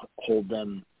kind of hold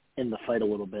them in the fight a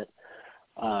little bit.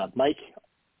 Mike,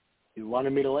 you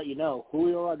wanted me to let you know,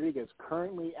 Julio Rodriguez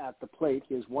currently at the plate.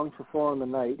 He is 1 for 4 on the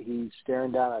night. He's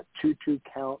staring down a 2-2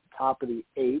 count, top of the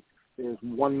 8th. There's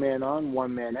 1 man on,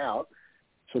 1 man out.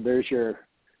 So there's your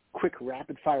quick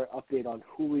rapid-fire update on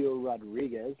Julio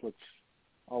Rodriguez.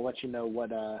 I'll let you know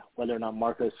whether or not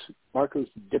Marcos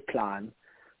Diplan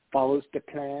follows the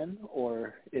plan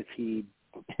or if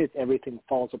everything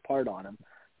falls apart on him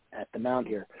at the mound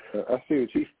here. I see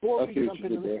what you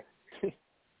did there.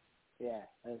 Yeah,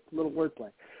 a little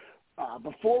wordplay.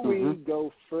 Before we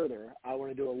go further, I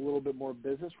want to do a little bit more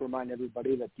business. Remind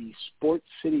everybody that the Sports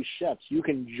City Chefs, you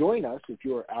can join us if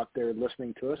you are out there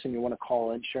listening to us and you want to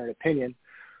call in, share an opinion.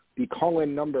 The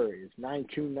call-in number is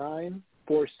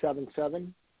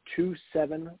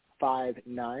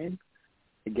 929-477-2759.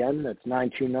 Again, that's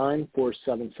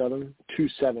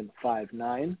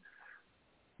 929-477-2759.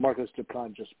 Marcos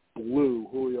Duplan just blew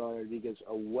Julio Rodriguez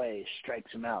away,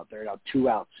 strikes him out. They're now 2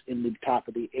 outs in the top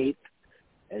of the 8th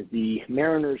as the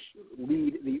Mariners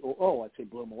lead I'd say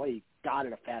blew him away. He got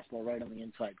it a fastball right on the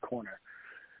inside corner.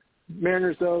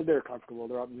 Mariners, though, they're comfortable.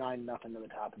 They're up 9-0 in the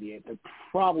top of the 8th. They're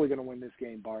probably going to win this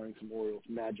game, barring some Orioles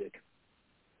magic.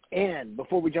 And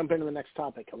before we jump into the next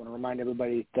topic, I want to remind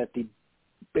everybody that the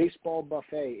Baseball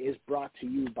Buffet is brought to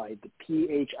you by the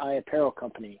PHI Apparel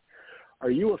Company. Are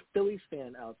you a Phillies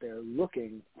fan out there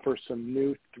looking for some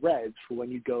new threads for when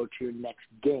you go to your next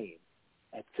game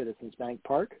at Citizens Bank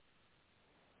Park?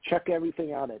 Check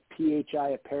everything out at PHI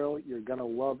Apparel. You're going to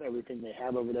love everything they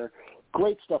have over there.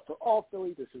 Great stuff for all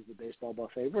Phillies. This is the Baseball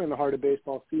Buffet. We're in the heart of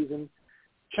baseball season.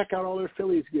 Check out all their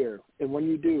Phillies gear. And when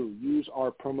you do, use our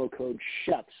promo code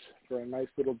CHEFS for a nice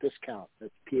little discount.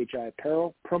 That's PHI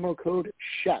Apparel, promo code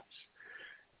CHEFS.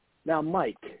 Now,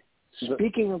 Mike,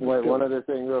 speaking of one other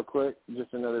thing real quick,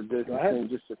 just another business thing,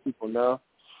 just so people know.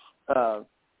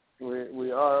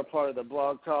 We are a part of the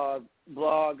Blog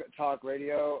Talk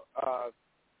Radio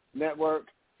network.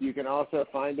 You can also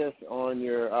find us on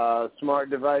your smart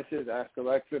devices. Ask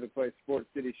Alexa to play Sports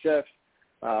City Chefs.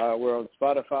 We're on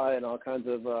Spotify and all kinds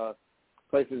of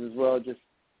places as well. Just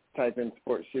type in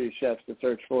Sports City Chefs to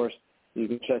search for us. You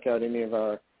can check out any of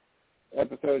our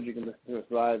episodes. You can listen to us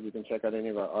live. You can check out any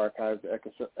of our archived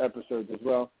episodes as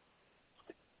well.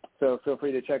 So feel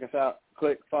free to check us out.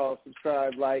 Click, follow,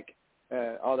 subscribe, like.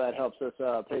 All that helps us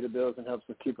pay the bills and helps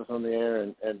us keep us on the air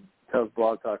and tells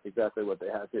Blog Talk exactly what they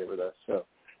have here with us. So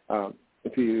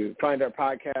if you find our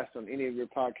podcast on any of your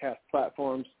podcast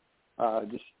platforms,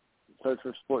 just search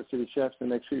for Sports City Chefs and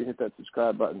make sure you hit that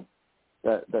subscribe button.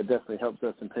 That definitely helps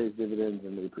us and pays dividends,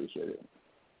 and we appreciate it.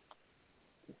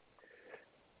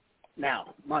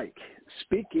 Now, Mike,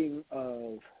 speaking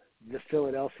of the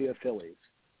Philadelphia Phillies,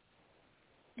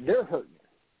 they're hurting.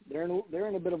 They're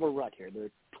in a bit of a rut here. They're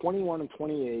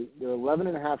 21-28. They're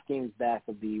 11.5 games back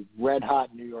of the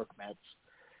red-hot New York Mets.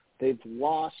 They've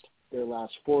lost their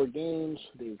last 4 games.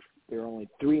 They're only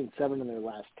 3-7 in their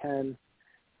last 10.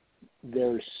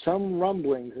 There's some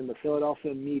rumblings in the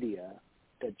Philadelphia media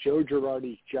that Joe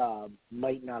Girardi's job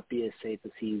might not be as safe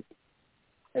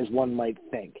as one might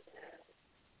think.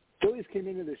 Phillies came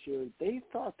into this year, they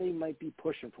thought they might be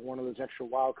pushing for one of those extra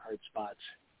wild card spots.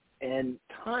 And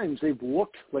times they've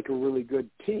looked like a really good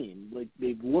team. Like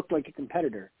they've looked like a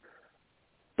competitor.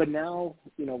 But now,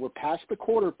 we're past the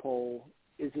quarter pole.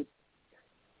 Is it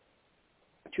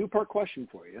a 2-part question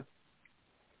for you?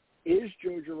 Is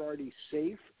Joe Girardi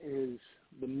safe? Is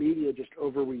the media just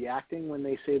overreacting when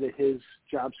they say that his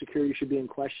job security should be in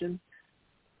question?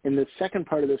 And the second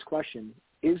part of this question,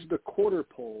 is the quarter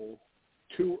pole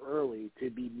too early to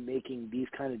be making these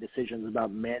kind of decisions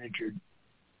about manager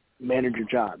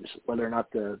jobs, whether or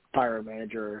not to fire a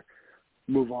manager or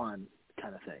move on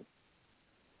kind of thing?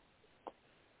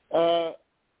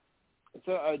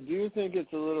 So I do think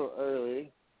it's a little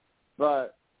early,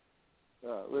 but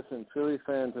listen, Philly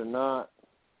fans are not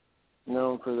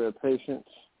known for their patience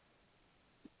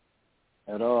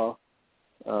at all,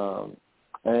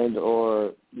 and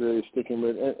or really sticking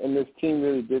with it. And this team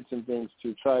really did some things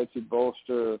to try to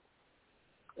bolster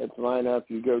its lineup.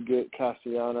 You go get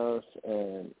Castellanos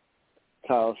and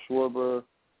Kyle Schwarber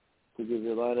to give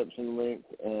your lineup some length,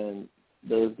 and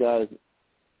those guys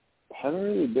haven't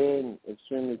really been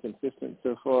extremely consistent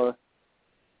so far.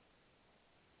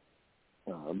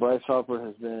 Bryce Harper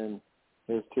has been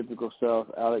his typical self.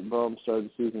 Alec Bohm started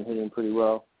the season hitting pretty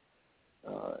well.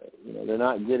 They're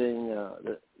not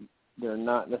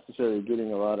necessarily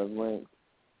getting a lot of length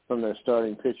from their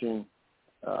starting pitching.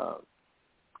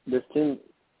 This team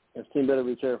better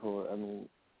be careful. I mean,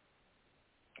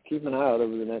 keep an eye out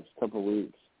over the next couple of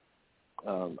weeks.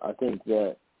 I think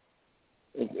that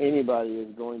if anybody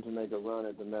is going to make a run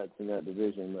at the Mets in that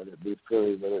division, whether it be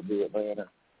Philly, whether it be Atlanta,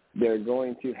 they're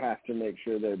going to have to make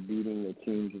sure they're beating the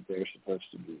teams that they're supposed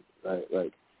to beat, right?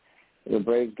 Like, the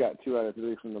Braves got 2 out of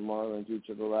 3 from the Marlins each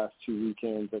of the last 2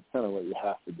 weekends. That's kind of what you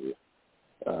have to do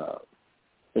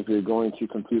if you're going to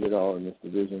compete at all in this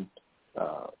division.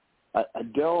 I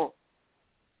don't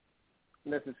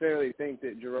necessarily think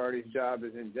that Girardi's job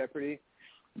is in jeopardy,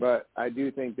 but I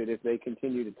do think that if they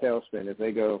continue to tailspin, if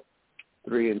they go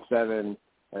 3-7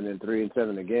 and then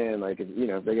 3-7 again, like if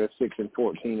they go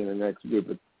 6-14 in the next group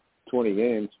of 20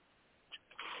 games,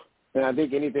 and I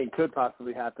think anything could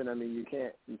possibly happen. I mean, you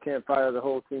can't fire the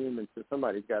whole team, and so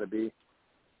somebody's got to be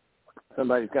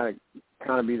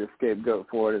kind of be the scapegoat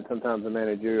for it. And sometimes a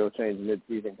managerial change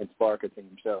mid-season can spark a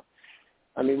team. So,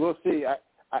 I mean, we'll see. I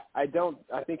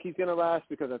think he's going to last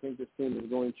because I think this team is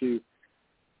going to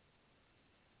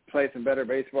play some better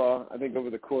baseball. I think over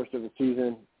the course of the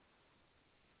season,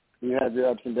 you have your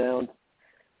ups and downs.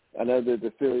 I know that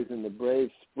the Phillies and the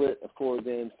Braves split a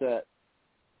 4-game set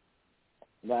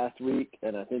last week,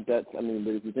 and I think but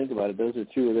if you think about it, those are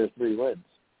 2 of their 3 wins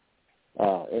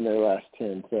in their last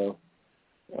 10. So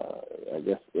I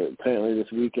guess apparently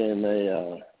this weekend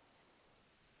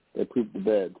they pooped the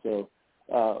bed. So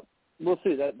we'll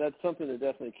see. That's something to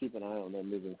definitely keep an eye on them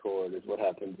moving forward is what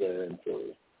happens there in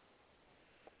Philly.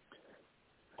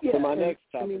 Yeah, so my next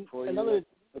topic for you.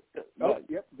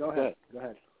 Yep. Go ahead.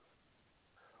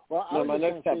 Well, my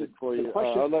next topic for you.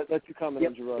 I'll let you comment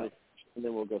on Girardi, and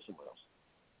then we'll go somewhere else.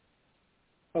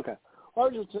 Okay. Well, I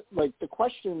was just the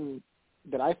question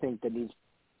that I think that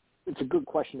it's a good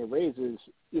question to raise is,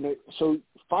 so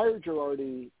fire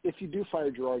Girardi. If you do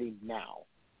fire Girardi now,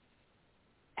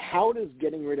 how does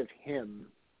getting rid of him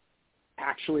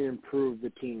actually improve the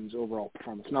team's overall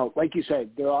performance? Now, like you said,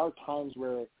 there are times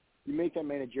where you make that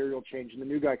managerial change and the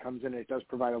new guy comes in and it does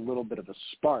provide a little bit of a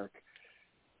spark,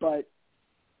 but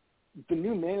the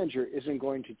new manager isn't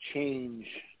going to change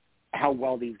how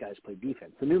well these guys play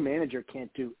defense. The new manager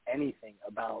can't do anything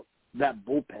about that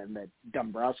bullpen that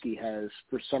Dombrowski has,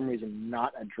 for some reason,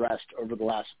 not addressed over the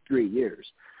last 3 years.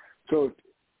 So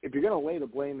if you're going to lay the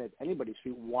blame at anybody's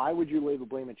feet, why would you lay the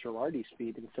blame at Girardi's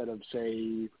feet instead of,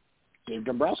 say, Dave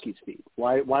Dombrowski's feet?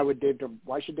 Why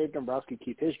should Dave Dombrowski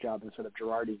keep his job instead of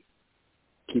Girardi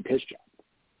keep his job?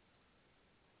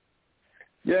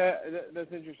 Yeah,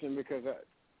 that's interesting because,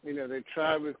 they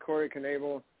tried with Corey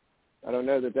Knebel. I don't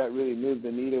know that really moved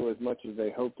the needle as much as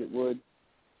they hoped it would,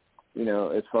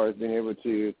 as far as being able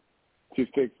to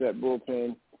fix that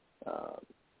bullpen.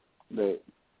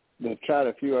 They've tried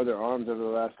a few other arms over the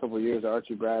last couple of years,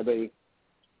 Archie Bradley,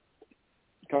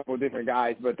 a couple of different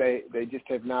guys, but they just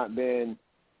have not been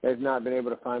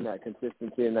able to find that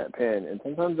consistency in that pen. And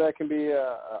sometimes that can be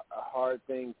a hard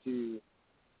thing to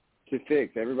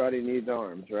fix. Everybody needs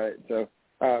arms, right? So,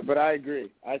 but I agree.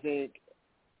 I think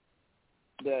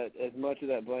that as much of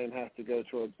that blame has to go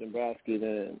towards Dombrowski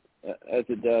than as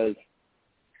it does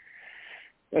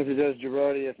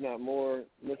Girardi, if not more.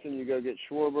 Listen, you go get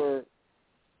Schwarber,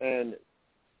 and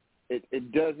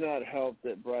it does not help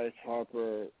that Bryce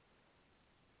Harper,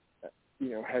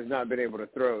 has not been able to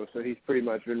throw, so he's pretty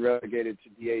much been relegated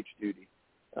to DH duty.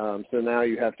 So now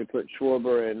you have to put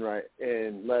Schwarber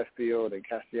in left field and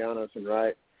Castellanos in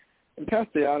right. And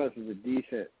Castellanos is a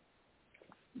decent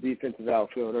defensive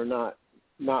outfielder, not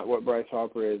what Bryce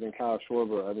Harper is. And Kyle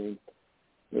Schwarber, I mean,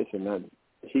 listen,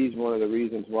 he's one of the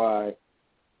reasons why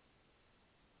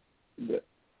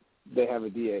they have a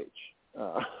DH.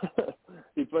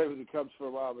 He played with the Cubs for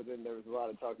a while, but then there was a lot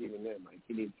of talk even then, like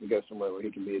he needs to go somewhere where he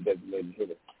can be a designated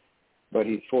hitter. But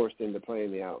he's forced into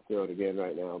playing the outfield again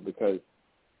right now because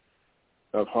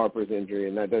of Harper's injury,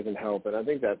 and that doesn't help. And I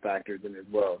think that factors in as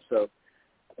well. So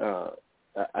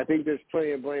I think there's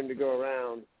plenty of blame to go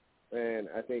around, and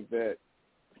I think that,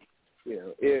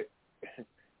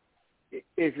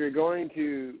 if you're going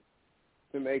to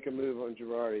make a move on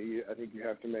Girardi, I think you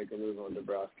have to make a move on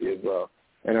Dombrowski as well.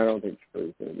 And I don't think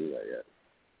Philly's going to do that yet.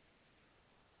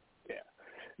 Yeah.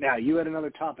 Now, you had another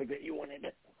topic that you wanted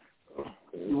to.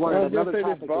 You wanted another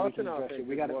topic Boston that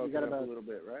we can address. We got about a little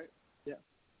bit, right? Yeah.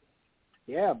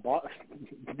 Yeah,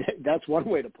 that's one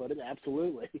way to put it.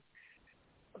 Absolutely.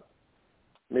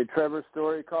 I mean, Trevor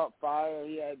Story caught fire.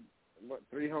 He had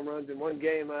 3 home runs in one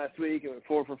game last week and went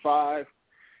 4 for 5.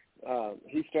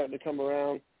 He's starting to come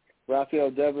around.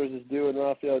 Rafael Devers is doing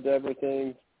Rafael Devers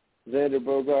things. Xander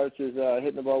Bogaerts is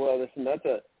hitting the ball well.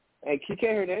 And Kike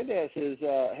Hernandez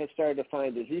has started to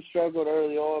find it. He struggled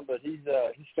early on, but he's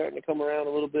starting to come around a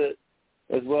little bit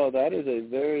as well. That is a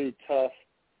very tough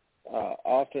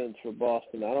offense for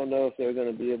Boston. I don't know if they're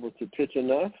going to be able to pitch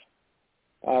enough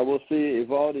We'll see.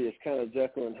 Evaldi is kind of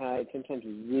Jekyll and Hyde. Sometimes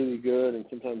he's really good, and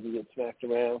sometimes he gets smacked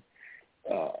around.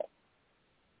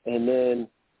 And then,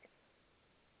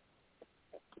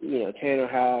 Tanner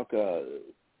Houck,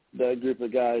 that group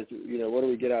of guys, what do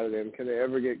we get out of them? Can they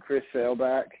ever get Chris Sale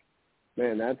back?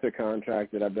 Man, that's a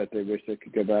contract that I bet they wish they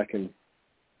could go back and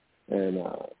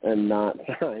not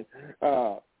sign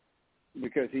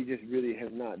because he just really has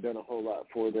not done a whole lot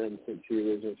for them since he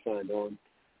originally signed on.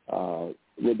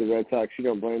 With the Red Sox, you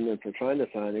don't blame them for trying to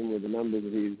sign him with the numbers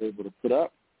that he was able to put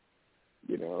up,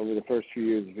 over the first few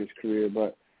years of his career.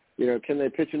 But, can they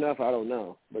pitch enough? I don't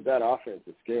know. But that offense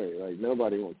is scary. Like,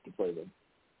 nobody wants to play them.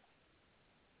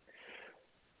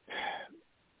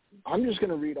 I'm just going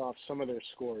to read off some of their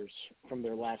scores from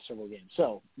their last several games.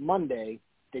 So, Monday,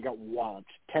 they got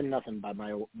walloped 10-0 by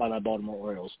my Baltimore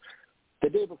Orioles. The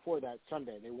day before that,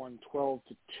 Sunday, they won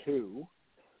 12-2.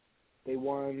 They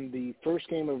won the first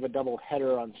game of a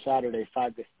doubleheader on Saturday,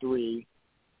 5-3.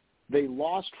 They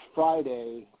lost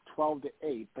Friday,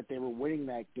 12-8, but they were winning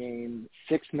that game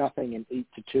 6-0 and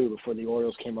 8-2 before the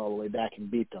Orioles came all the way back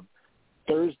and beat them.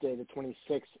 Thursday, the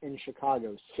 26th in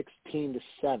Chicago,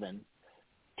 16-7.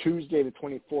 Tuesday, the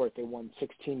 24th, they won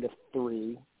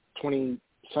 16-3.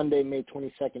 Sunday, May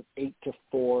 22nd,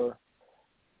 8-4.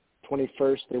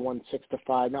 21st, they won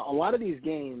 6-5. Now, a lot of these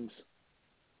games,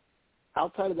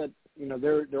 outside of that,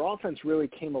 their offense really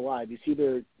came alive. You see,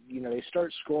 they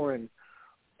start scoring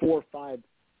 4 or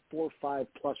 5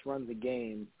 plus runs a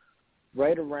game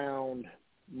right around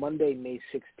Monday, May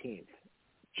 16th.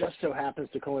 Just so happens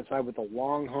to coincide with a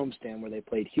long homestand where they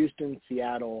played Houston,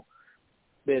 Seattle.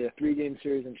 They had a 3-game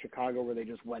series in Chicago where they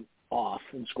just went off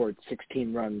and scored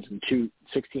 16 runs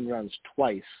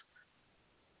twice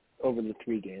over the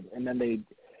 3 games. And then they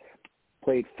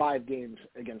played 5 games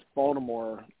against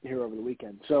Baltimore here over the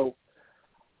weekend. So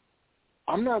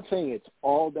I'm not saying it's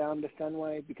all down to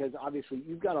Fenway because obviously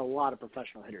you've got a lot of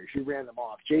professional hitters. You ran them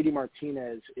off. J.D.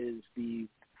 Martinez is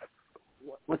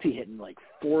what's he hitting, like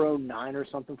 409 or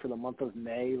something for the month of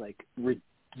May, like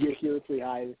ridiculously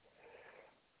high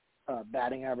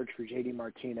batting average for J.D.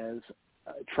 Martinez.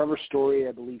 Trevor Story,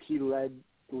 I believe he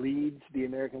leads the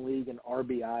American League in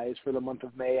RBIs for the month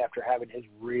of May after having his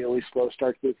really slow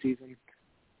start to the season.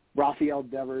 Rafael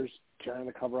Devers trying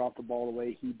to cover off the ball the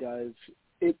way he does.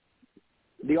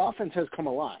 The offense has come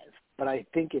alive, but I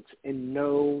think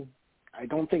I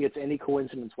don't think it's any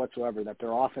coincidence whatsoever that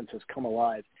their offense has come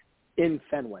alive in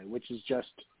Fenway, which is just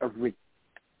a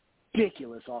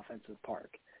ridiculous offensive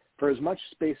park. For as much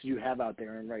space as you have out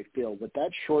there in right field, with that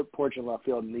short porch in left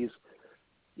field and these,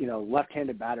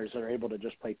 left-handed batters that are able to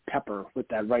just play pepper with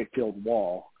that right field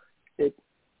wall,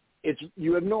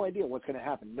 you have no idea what's going to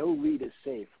happen. No lead is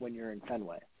safe when you're in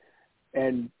Fenway.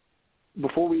 And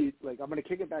before I'm going to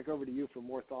kick it back over to you for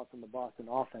more thoughts on the Boston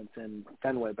offense and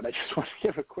Fenway, but I just want to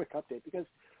give a quick update because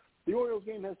the Orioles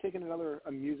game has taken another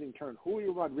amusing turn.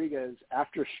 Julio Rodriguez,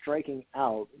 after striking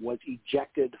out, was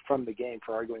ejected from the game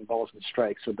for arguing balls and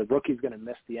strikes, so the rookie's going to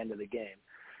miss the end of the game.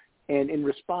 And in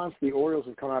response, the Orioles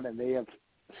have come out and they have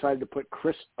decided to put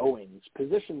Chris Owings,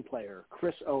 position player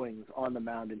Chris Owings, on the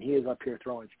mound, and he is up here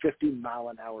throwing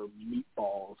 50-mile-an-hour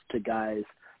meatballs to guys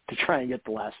to try and get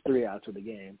the last 3 outs of the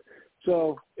game.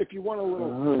 So if you want a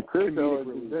little Chris Owens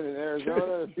has been in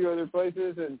Arizona, a few other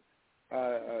places, and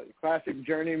a classic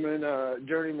journeyman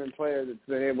player that's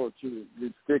been able to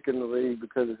stick in the league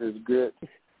because of his grit,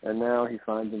 and now he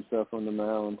finds himself on the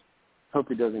mound. Hope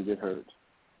he doesn't get hurt.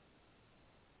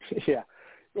 Yeah,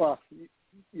 well,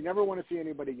 you never want to see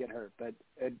anybody get hurt, but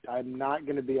I'm not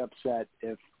going to be upset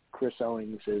if Chris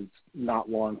Owings is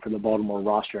not long for the Baltimore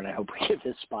roster, and I hope we give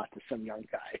his spot to some young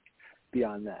guy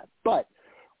beyond that. But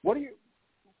what are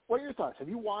your thoughts? Have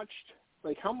you watched,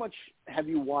 how much have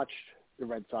you watched the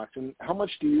Red Sox, and how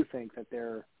much do you think that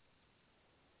their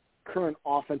current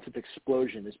offensive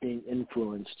explosion is being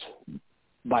influenced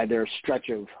by their stretch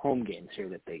of home games here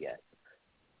that they get?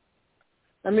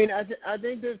 I mean, I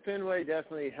think that Fenway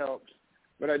definitely helps,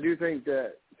 but I do think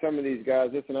that some of these guys,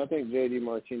 I think J.D.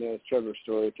 Martinez, Trevor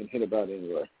Story can hit about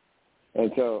anywhere.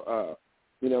 And so,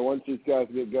 once these guys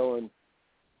get going,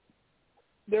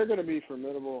 they're going to be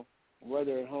formidable,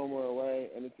 whether at home or away.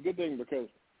 And it's a good thing because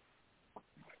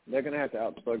they're going to have to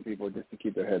outslug people just to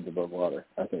keep their heads above water,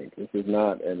 I think. This is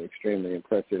not an extremely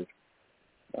impressive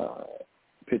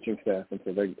pitching staff, and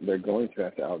so they're going to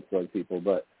have to outslug people.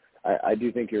 But I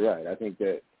do think you're right. I think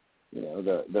that,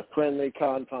 the friendly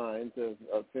confines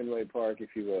of Fenway Park, if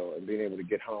you will, and being able to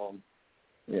get home,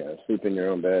 sleep in your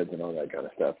own beds and all that kind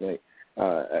of stuff,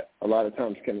 a lot of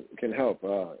times can help.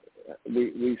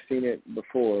 We've seen it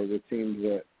before with teams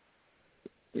that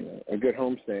a good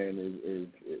homestand is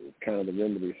kind of the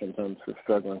remedy sometimes for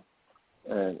struggling,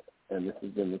 and this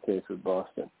has been the case with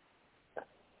Boston.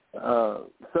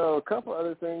 So a couple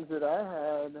other things that I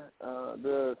had,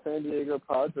 the San Diego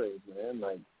Padres, man,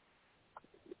 like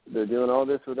they're doing all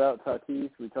this without Tatis.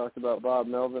 We talked about Bob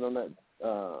Melvin on that,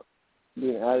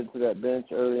 being added to that bench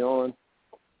early on.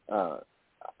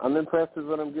 I'm impressed with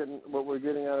what we're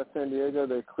getting out of San Diego.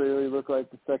 They clearly look like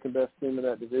the second best team in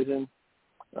that division.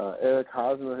 Eric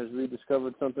Hosmer has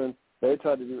rediscovered something. They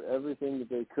tried to do everything that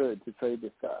they could to trade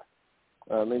this guy,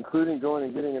 including going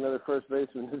and getting another first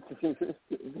baseman,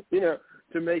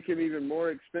 to make him even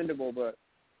more expendable. But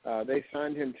they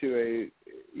signed him to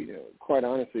quite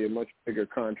honestly, a much bigger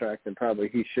contract than probably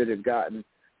he should have gotten.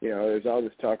 There's all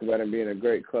this talk about him being a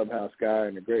great clubhouse guy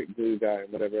and a great glue guy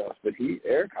and whatever else. But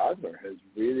Eric Hosmer has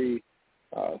really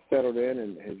settled in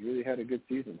and has really had a good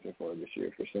season so far this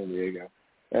year for San Diego.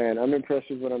 And I'm impressed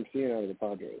with what I'm seeing out of the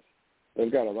Padres.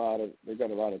 They've got a lot of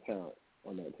talent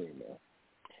on that team now.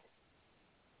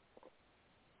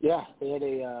 Yeah,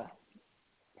 they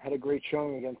had a great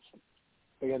showing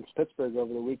against Pittsburgh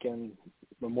over the weekend,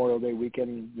 Memorial Day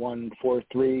weekend. Won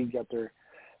 4-3. Got their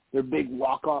big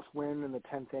walk-off win in the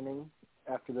 10th inning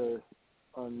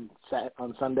on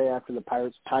Sunday after the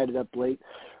Pirates tied it up late.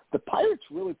 The Pirates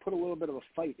really put a little bit of a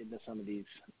fight into some of these.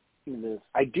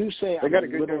 I do say they got a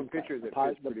good young pitcher that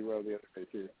pitched pretty well the other day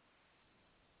too.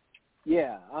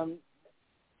 Yeah,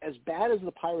 as bad as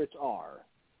the Pirates are,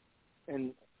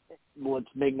 and let's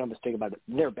make no mistake about it,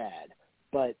 they're bad.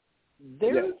 But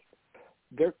they're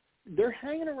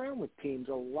hanging around with teams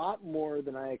a lot more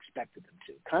than I expected them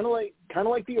to. Kind of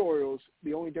like the Orioles.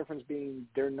 The only difference being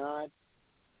they're not.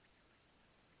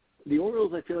 The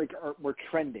Orioles, I feel like, were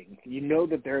trending.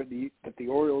 That the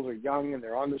Orioles are young and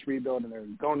they're on this rebuild and they're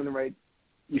going in the right.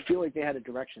 You feel like they had a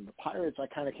direction. The Pirates, I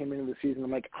kind of came into the season.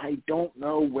 I'm like, I don't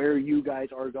know where you guys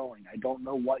are going. I don't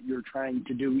know what you're trying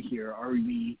to do here. Are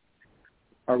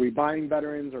we buying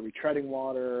veterans? Are we treading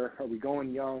water? Are we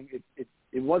going young? It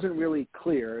wasn't really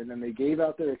clear. And then they gave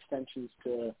out their extensions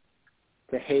to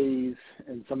Hayes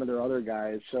and some of their other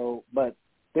guys. So, but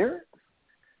they're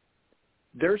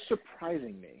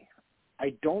surprising me.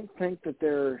 I don't think that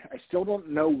I still don't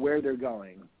know where they're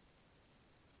going,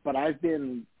 but I've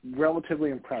been relatively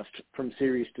impressed from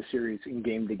series to series and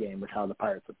game to game with how the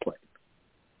Pirates have played.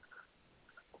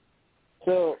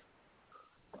 So,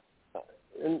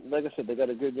 and like I said, they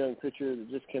got a good young pitcher that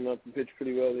just came up and pitched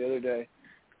pretty well the other day.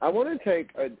 I want to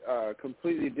take a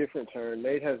completely different turn.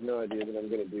 Nate has no idea that I'm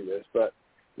going to do this, but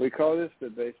we call this the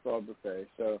baseball buffet.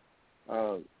 So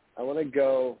I want to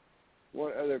go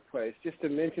one other place just to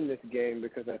mention this game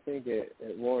because I think it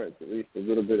warrants at least a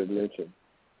little bit of mention,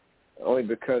 only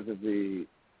because of the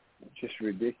just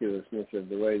ridiculousness of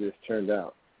the way this turned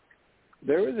out.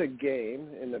 There was a game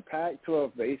in the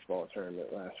Pac-12 baseball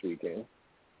tournament last weekend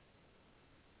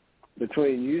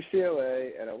between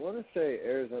UCLA and I want to say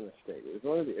Arizona State. It was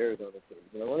one of the Arizona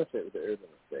teams, and I want to say it was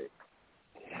Arizona State.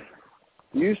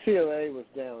 UCLA was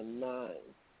down 9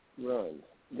 runs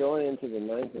going into the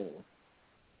 9th inning.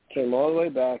 Came all the way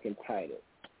back and tied it.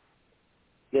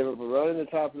 Gave up a run in the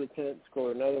top of the 10th,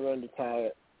 scored another run to tie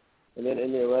it, and then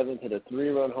in the 11th hit a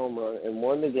 3-run home run and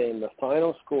won the game. The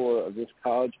final score of this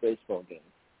college baseball game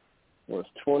was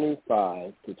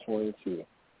 25-22.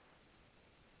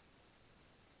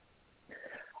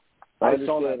 I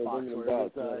saw that box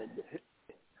score.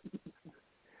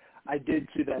 I did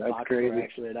see that box score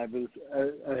actually, and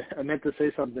I meant to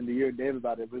say something to you and Dave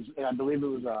about it. I believe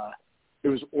it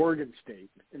was Oregon State,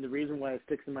 and the reason why it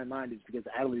sticks in my mind is because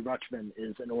Adley Rutschman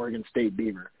is an Oregon State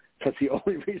Beaver. That's the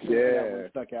only reason why that one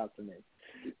stuck out to me.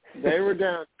 They were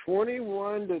down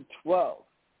 21-12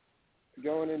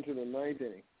 going into the 9th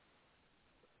inning,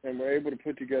 and were able to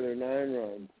put together 9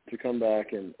 runs to come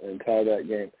back and tie that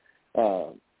game.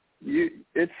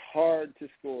 It's hard to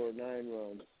score 9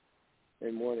 runs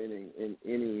in one inning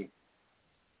in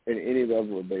any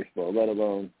level of baseball, let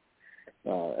alone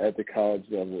at the college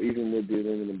level, even with the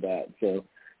aluminum bat. So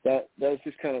that was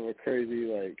just kind of a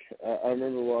crazy, I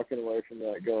remember walking away from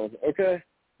that going, okay,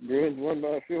 Bruins won by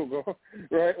a field goal,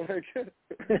 right?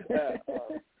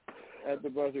 At the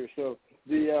buzzer. So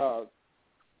the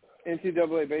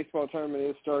NCAA baseball tournament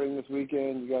is starting this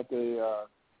weekend. You got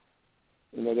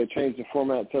they changed the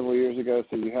format several years ago,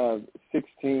 so you have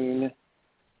 16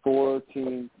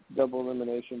 4-team double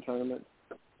elimination tournaments,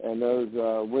 and those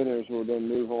winners will then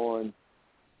move on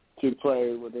to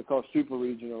play what they call super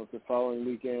regionals the following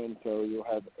weekend. So you'll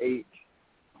have 8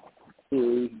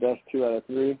 series, best 2 out of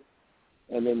 3,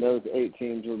 and then those 8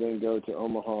 teams will then go to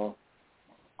Omaha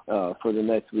for the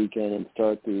next weekend and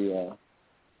start the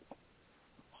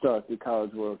start the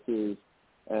College World Series.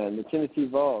 And the Tennessee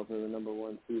Vols are the number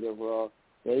 1 seed overall.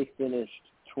 They finished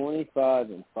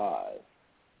 25-5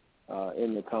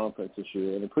 in the conference this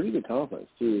year, and a pretty good conference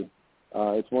too.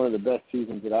 It's one of the best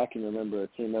seasons that I can remember a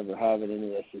team ever having in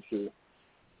the SEC.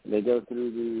 They go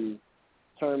through the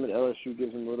tournament. LSU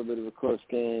gives them a little bit of a close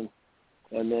game,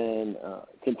 and then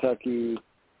Kentucky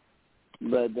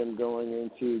led them going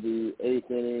into the 8th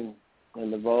inning,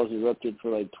 and the Vols erupted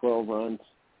for like 12 runs,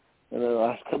 and then the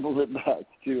last couple of at-bats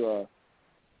to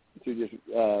just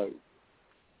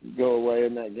go away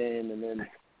in that game, and then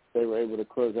they were able to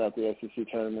close out the SEC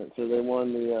tournament. So they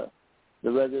won the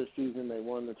regular season. They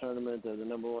won the tournament. They're the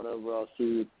number 1 overall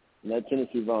seed. And that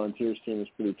Tennessee Volunteers team is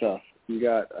pretty tough. You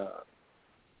got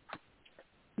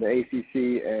the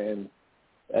ACC and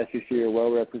SEC are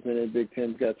well represented. Big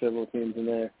Ten's got several teams in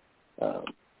there.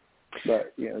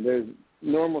 But, there's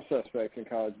normal suspects in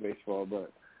college baseball,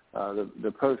 but the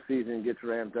postseason gets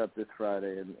ramped up this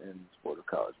Friday in the sport of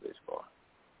college baseball.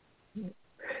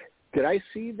 Did I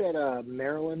see that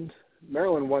Maryland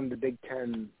won the Big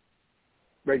Ten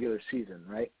regular season,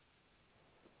 right?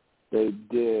 They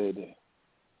did,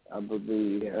 I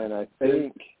believe, and I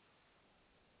think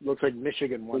looks like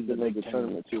Michigan won the Big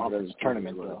Ten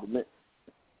tournament though.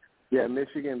 Yeah,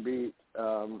 Michigan beat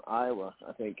Iowa,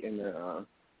 I think, in the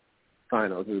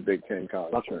finals of the Big Ten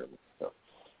college tournament. So.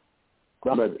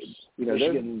 Rutgers. But,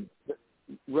 Michigan.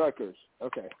 Rutgers.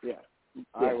 Okay, yeah.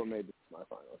 Iowa made the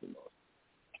semifinals in those.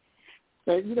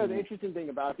 So, the interesting thing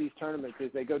about these tournaments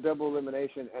is they go double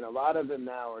elimination, and a lot of them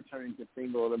now are turning to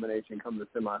single elimination come to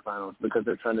semifinals because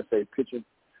they're trying to save pitching.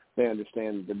 They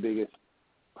understand that the biggest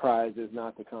prize is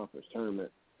not the conference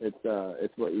tournament.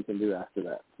 It's what you can do after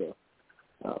that. So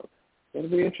it'll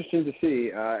be interesting to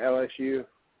see. LSU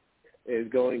is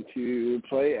going to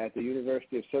play at the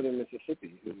University of Southern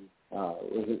Mississippi, who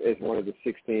is one of the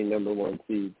 16 number 1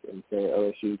 seeds, and so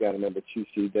LSU got a number 2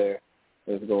 seed there.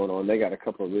 That's going on. They got a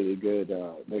couple of really good.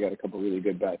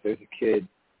 Bats. There's a kid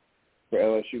for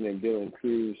LSU named Dylan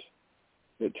Cruz,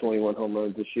 hit 21 home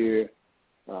runs this year.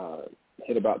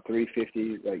 Hit about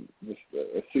 350. Like just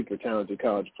a super talented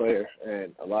college player,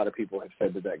 and a lot of people have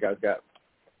said that guy's got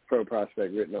pro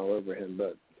prospect written all over him.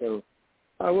 But so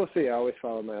we'll see. I always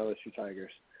follow my LSU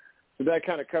Tigers. So that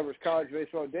kind of covers college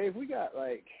baseball. Dave,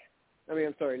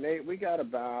 Nate, we got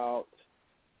about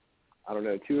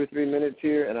 2 or 3 minutes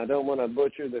here, and I don't want to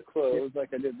butcher the close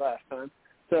like I did last time.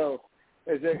 So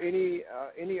is there any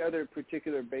other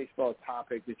particular baseball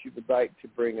topic that you would like to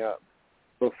bring up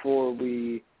before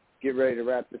we get ready to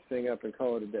wrap this thing up and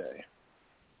call it a day?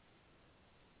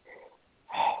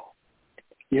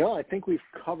 I think we've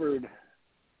covered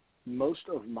most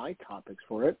of my topics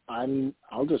for it.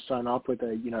 I'll just sign off with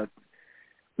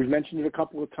we've mentioned it a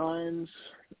couple of times.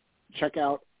 Check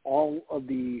out all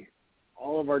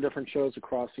of our different shows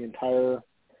across the entire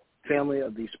family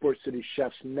of the Sports City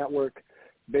Chefs Network.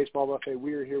 Baseball Buffet,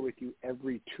 we are here with you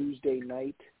every Tuesday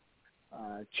night.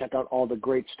 Check out all the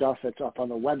great stuff that's up on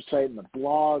the website and the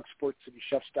blog,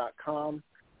 sportscitychefs.com.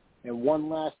 And one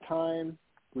last time,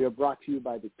 we are brought to you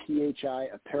by the PHI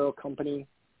Apparel Company.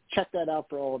 Check that out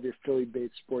for all of your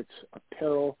Philly-based sports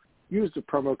apparel. Use the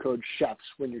promo code CHEFS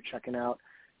when you're checking out.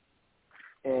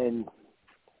 And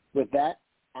with that,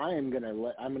 I'm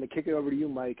gonna kick it over to you,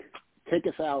 Mike. Take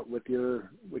us out with your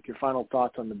final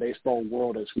thoughts on the baseball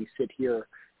world as we sit here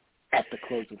at the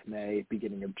close of May,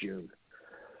 beginning of June.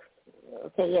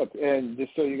 Okay, yeah, and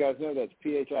just so you guys know, that's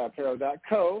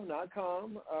phiapparel.co, not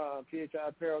com,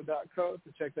 phiapparel.co, so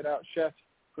check that out, Chefs,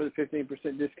 for the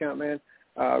 15% discount, man.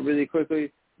 Really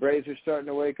quickly, Braves are starting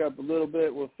to wake up a little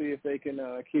bit. We'll see if they can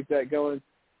keep that going.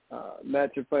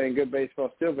 Mets are playing good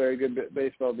baseball, still very good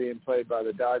baseball being played by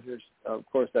the Dodgers. Of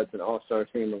course, that's an all-star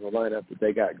team of a lineup that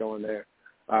they got going there.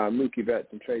 Mookie Betts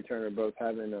and Trey Turner both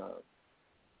having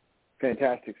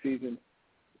fantastic seasons.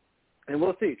 And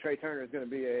we'll see. Trey Turner is going to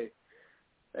be a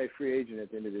free agent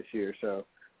at the end of this year, so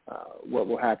what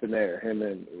will happen there?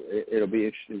 It'll be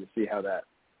interesting to see how that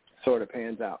sort of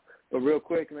pans out. But real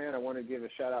quick, man, I want to give a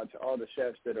shout-out to all the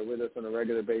chefs that are with us on a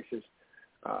regular basis.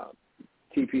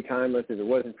 TP Timeless, if it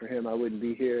wasn't for him, I wouldn't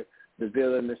be here. The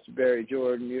villain, Mr. Barry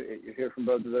Jordan, you hear from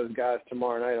both of those guys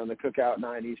tomorrow night on the Cookout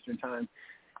 9 Eastern Time.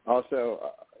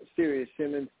 Also, Sirius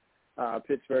Simmons,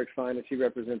 Pittsburgh's finest. He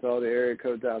represents all the area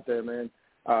codes out there, man.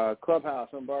 Clubhouse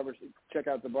on check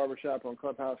out the barbershop on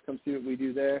Clubhouse. Come see what we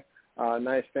do there.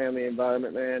 Nice family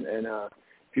environment, man. And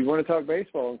if you want to talk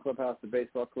baseball on Clubhouse, the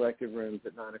Baseball Collective rooms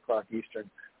at 9 o'clock Eastern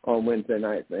on Wednesday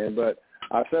nights, man. But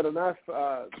I've said enough.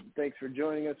 Thanks for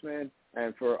joining us, man.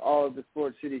 And for all of the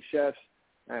Sports City Chefs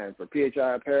and for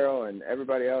PHI Apparel and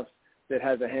everybody else that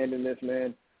has a hand in this,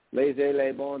 man,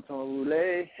 laissez-les bon temps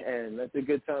rouler, and let the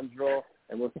good times roll,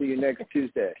 and we'll see you next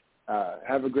Tuesday.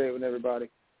 Have a great one, everybody,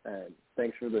 and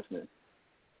thanks for listening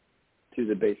to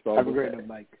the Baseball Have a Buffet. great one,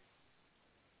 Mike.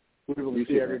 We will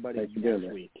see everybody next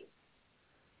week.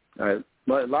 All right.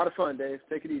 Well, a lot of fun, Dave.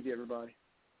 Take it easy, everybody.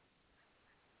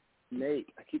 Nate.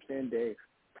 I keep saying Dave.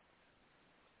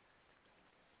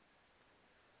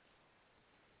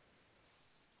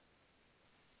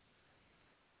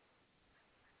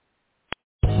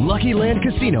 Lucky Land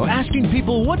Casino, asking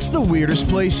people, what's the weirdest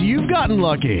place you've gotten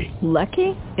lucky?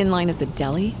 Lucky? In line at the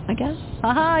deli, I guess?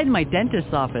 Aha, in my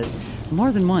dentist's office.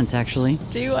 More than once, actually.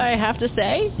 Do I have to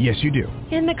say? Yes, you do.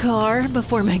 In the car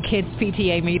before my kids'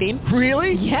 PTA meeting.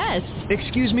 Really? Yes.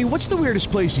 Excuse me, what's the weirdest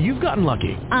place you've gotten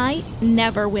lucky? I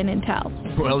never win and tell.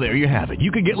 Well, there you have it.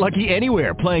 You can get lucky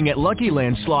anywhere, playing at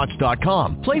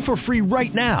LuckyLandSlots.com. Play for free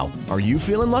right now. Are you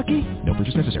feeling lucky? No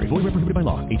purchase necessary. Void where prohibited by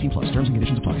law. 18+. Terms and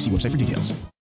conditions apply. See website for details.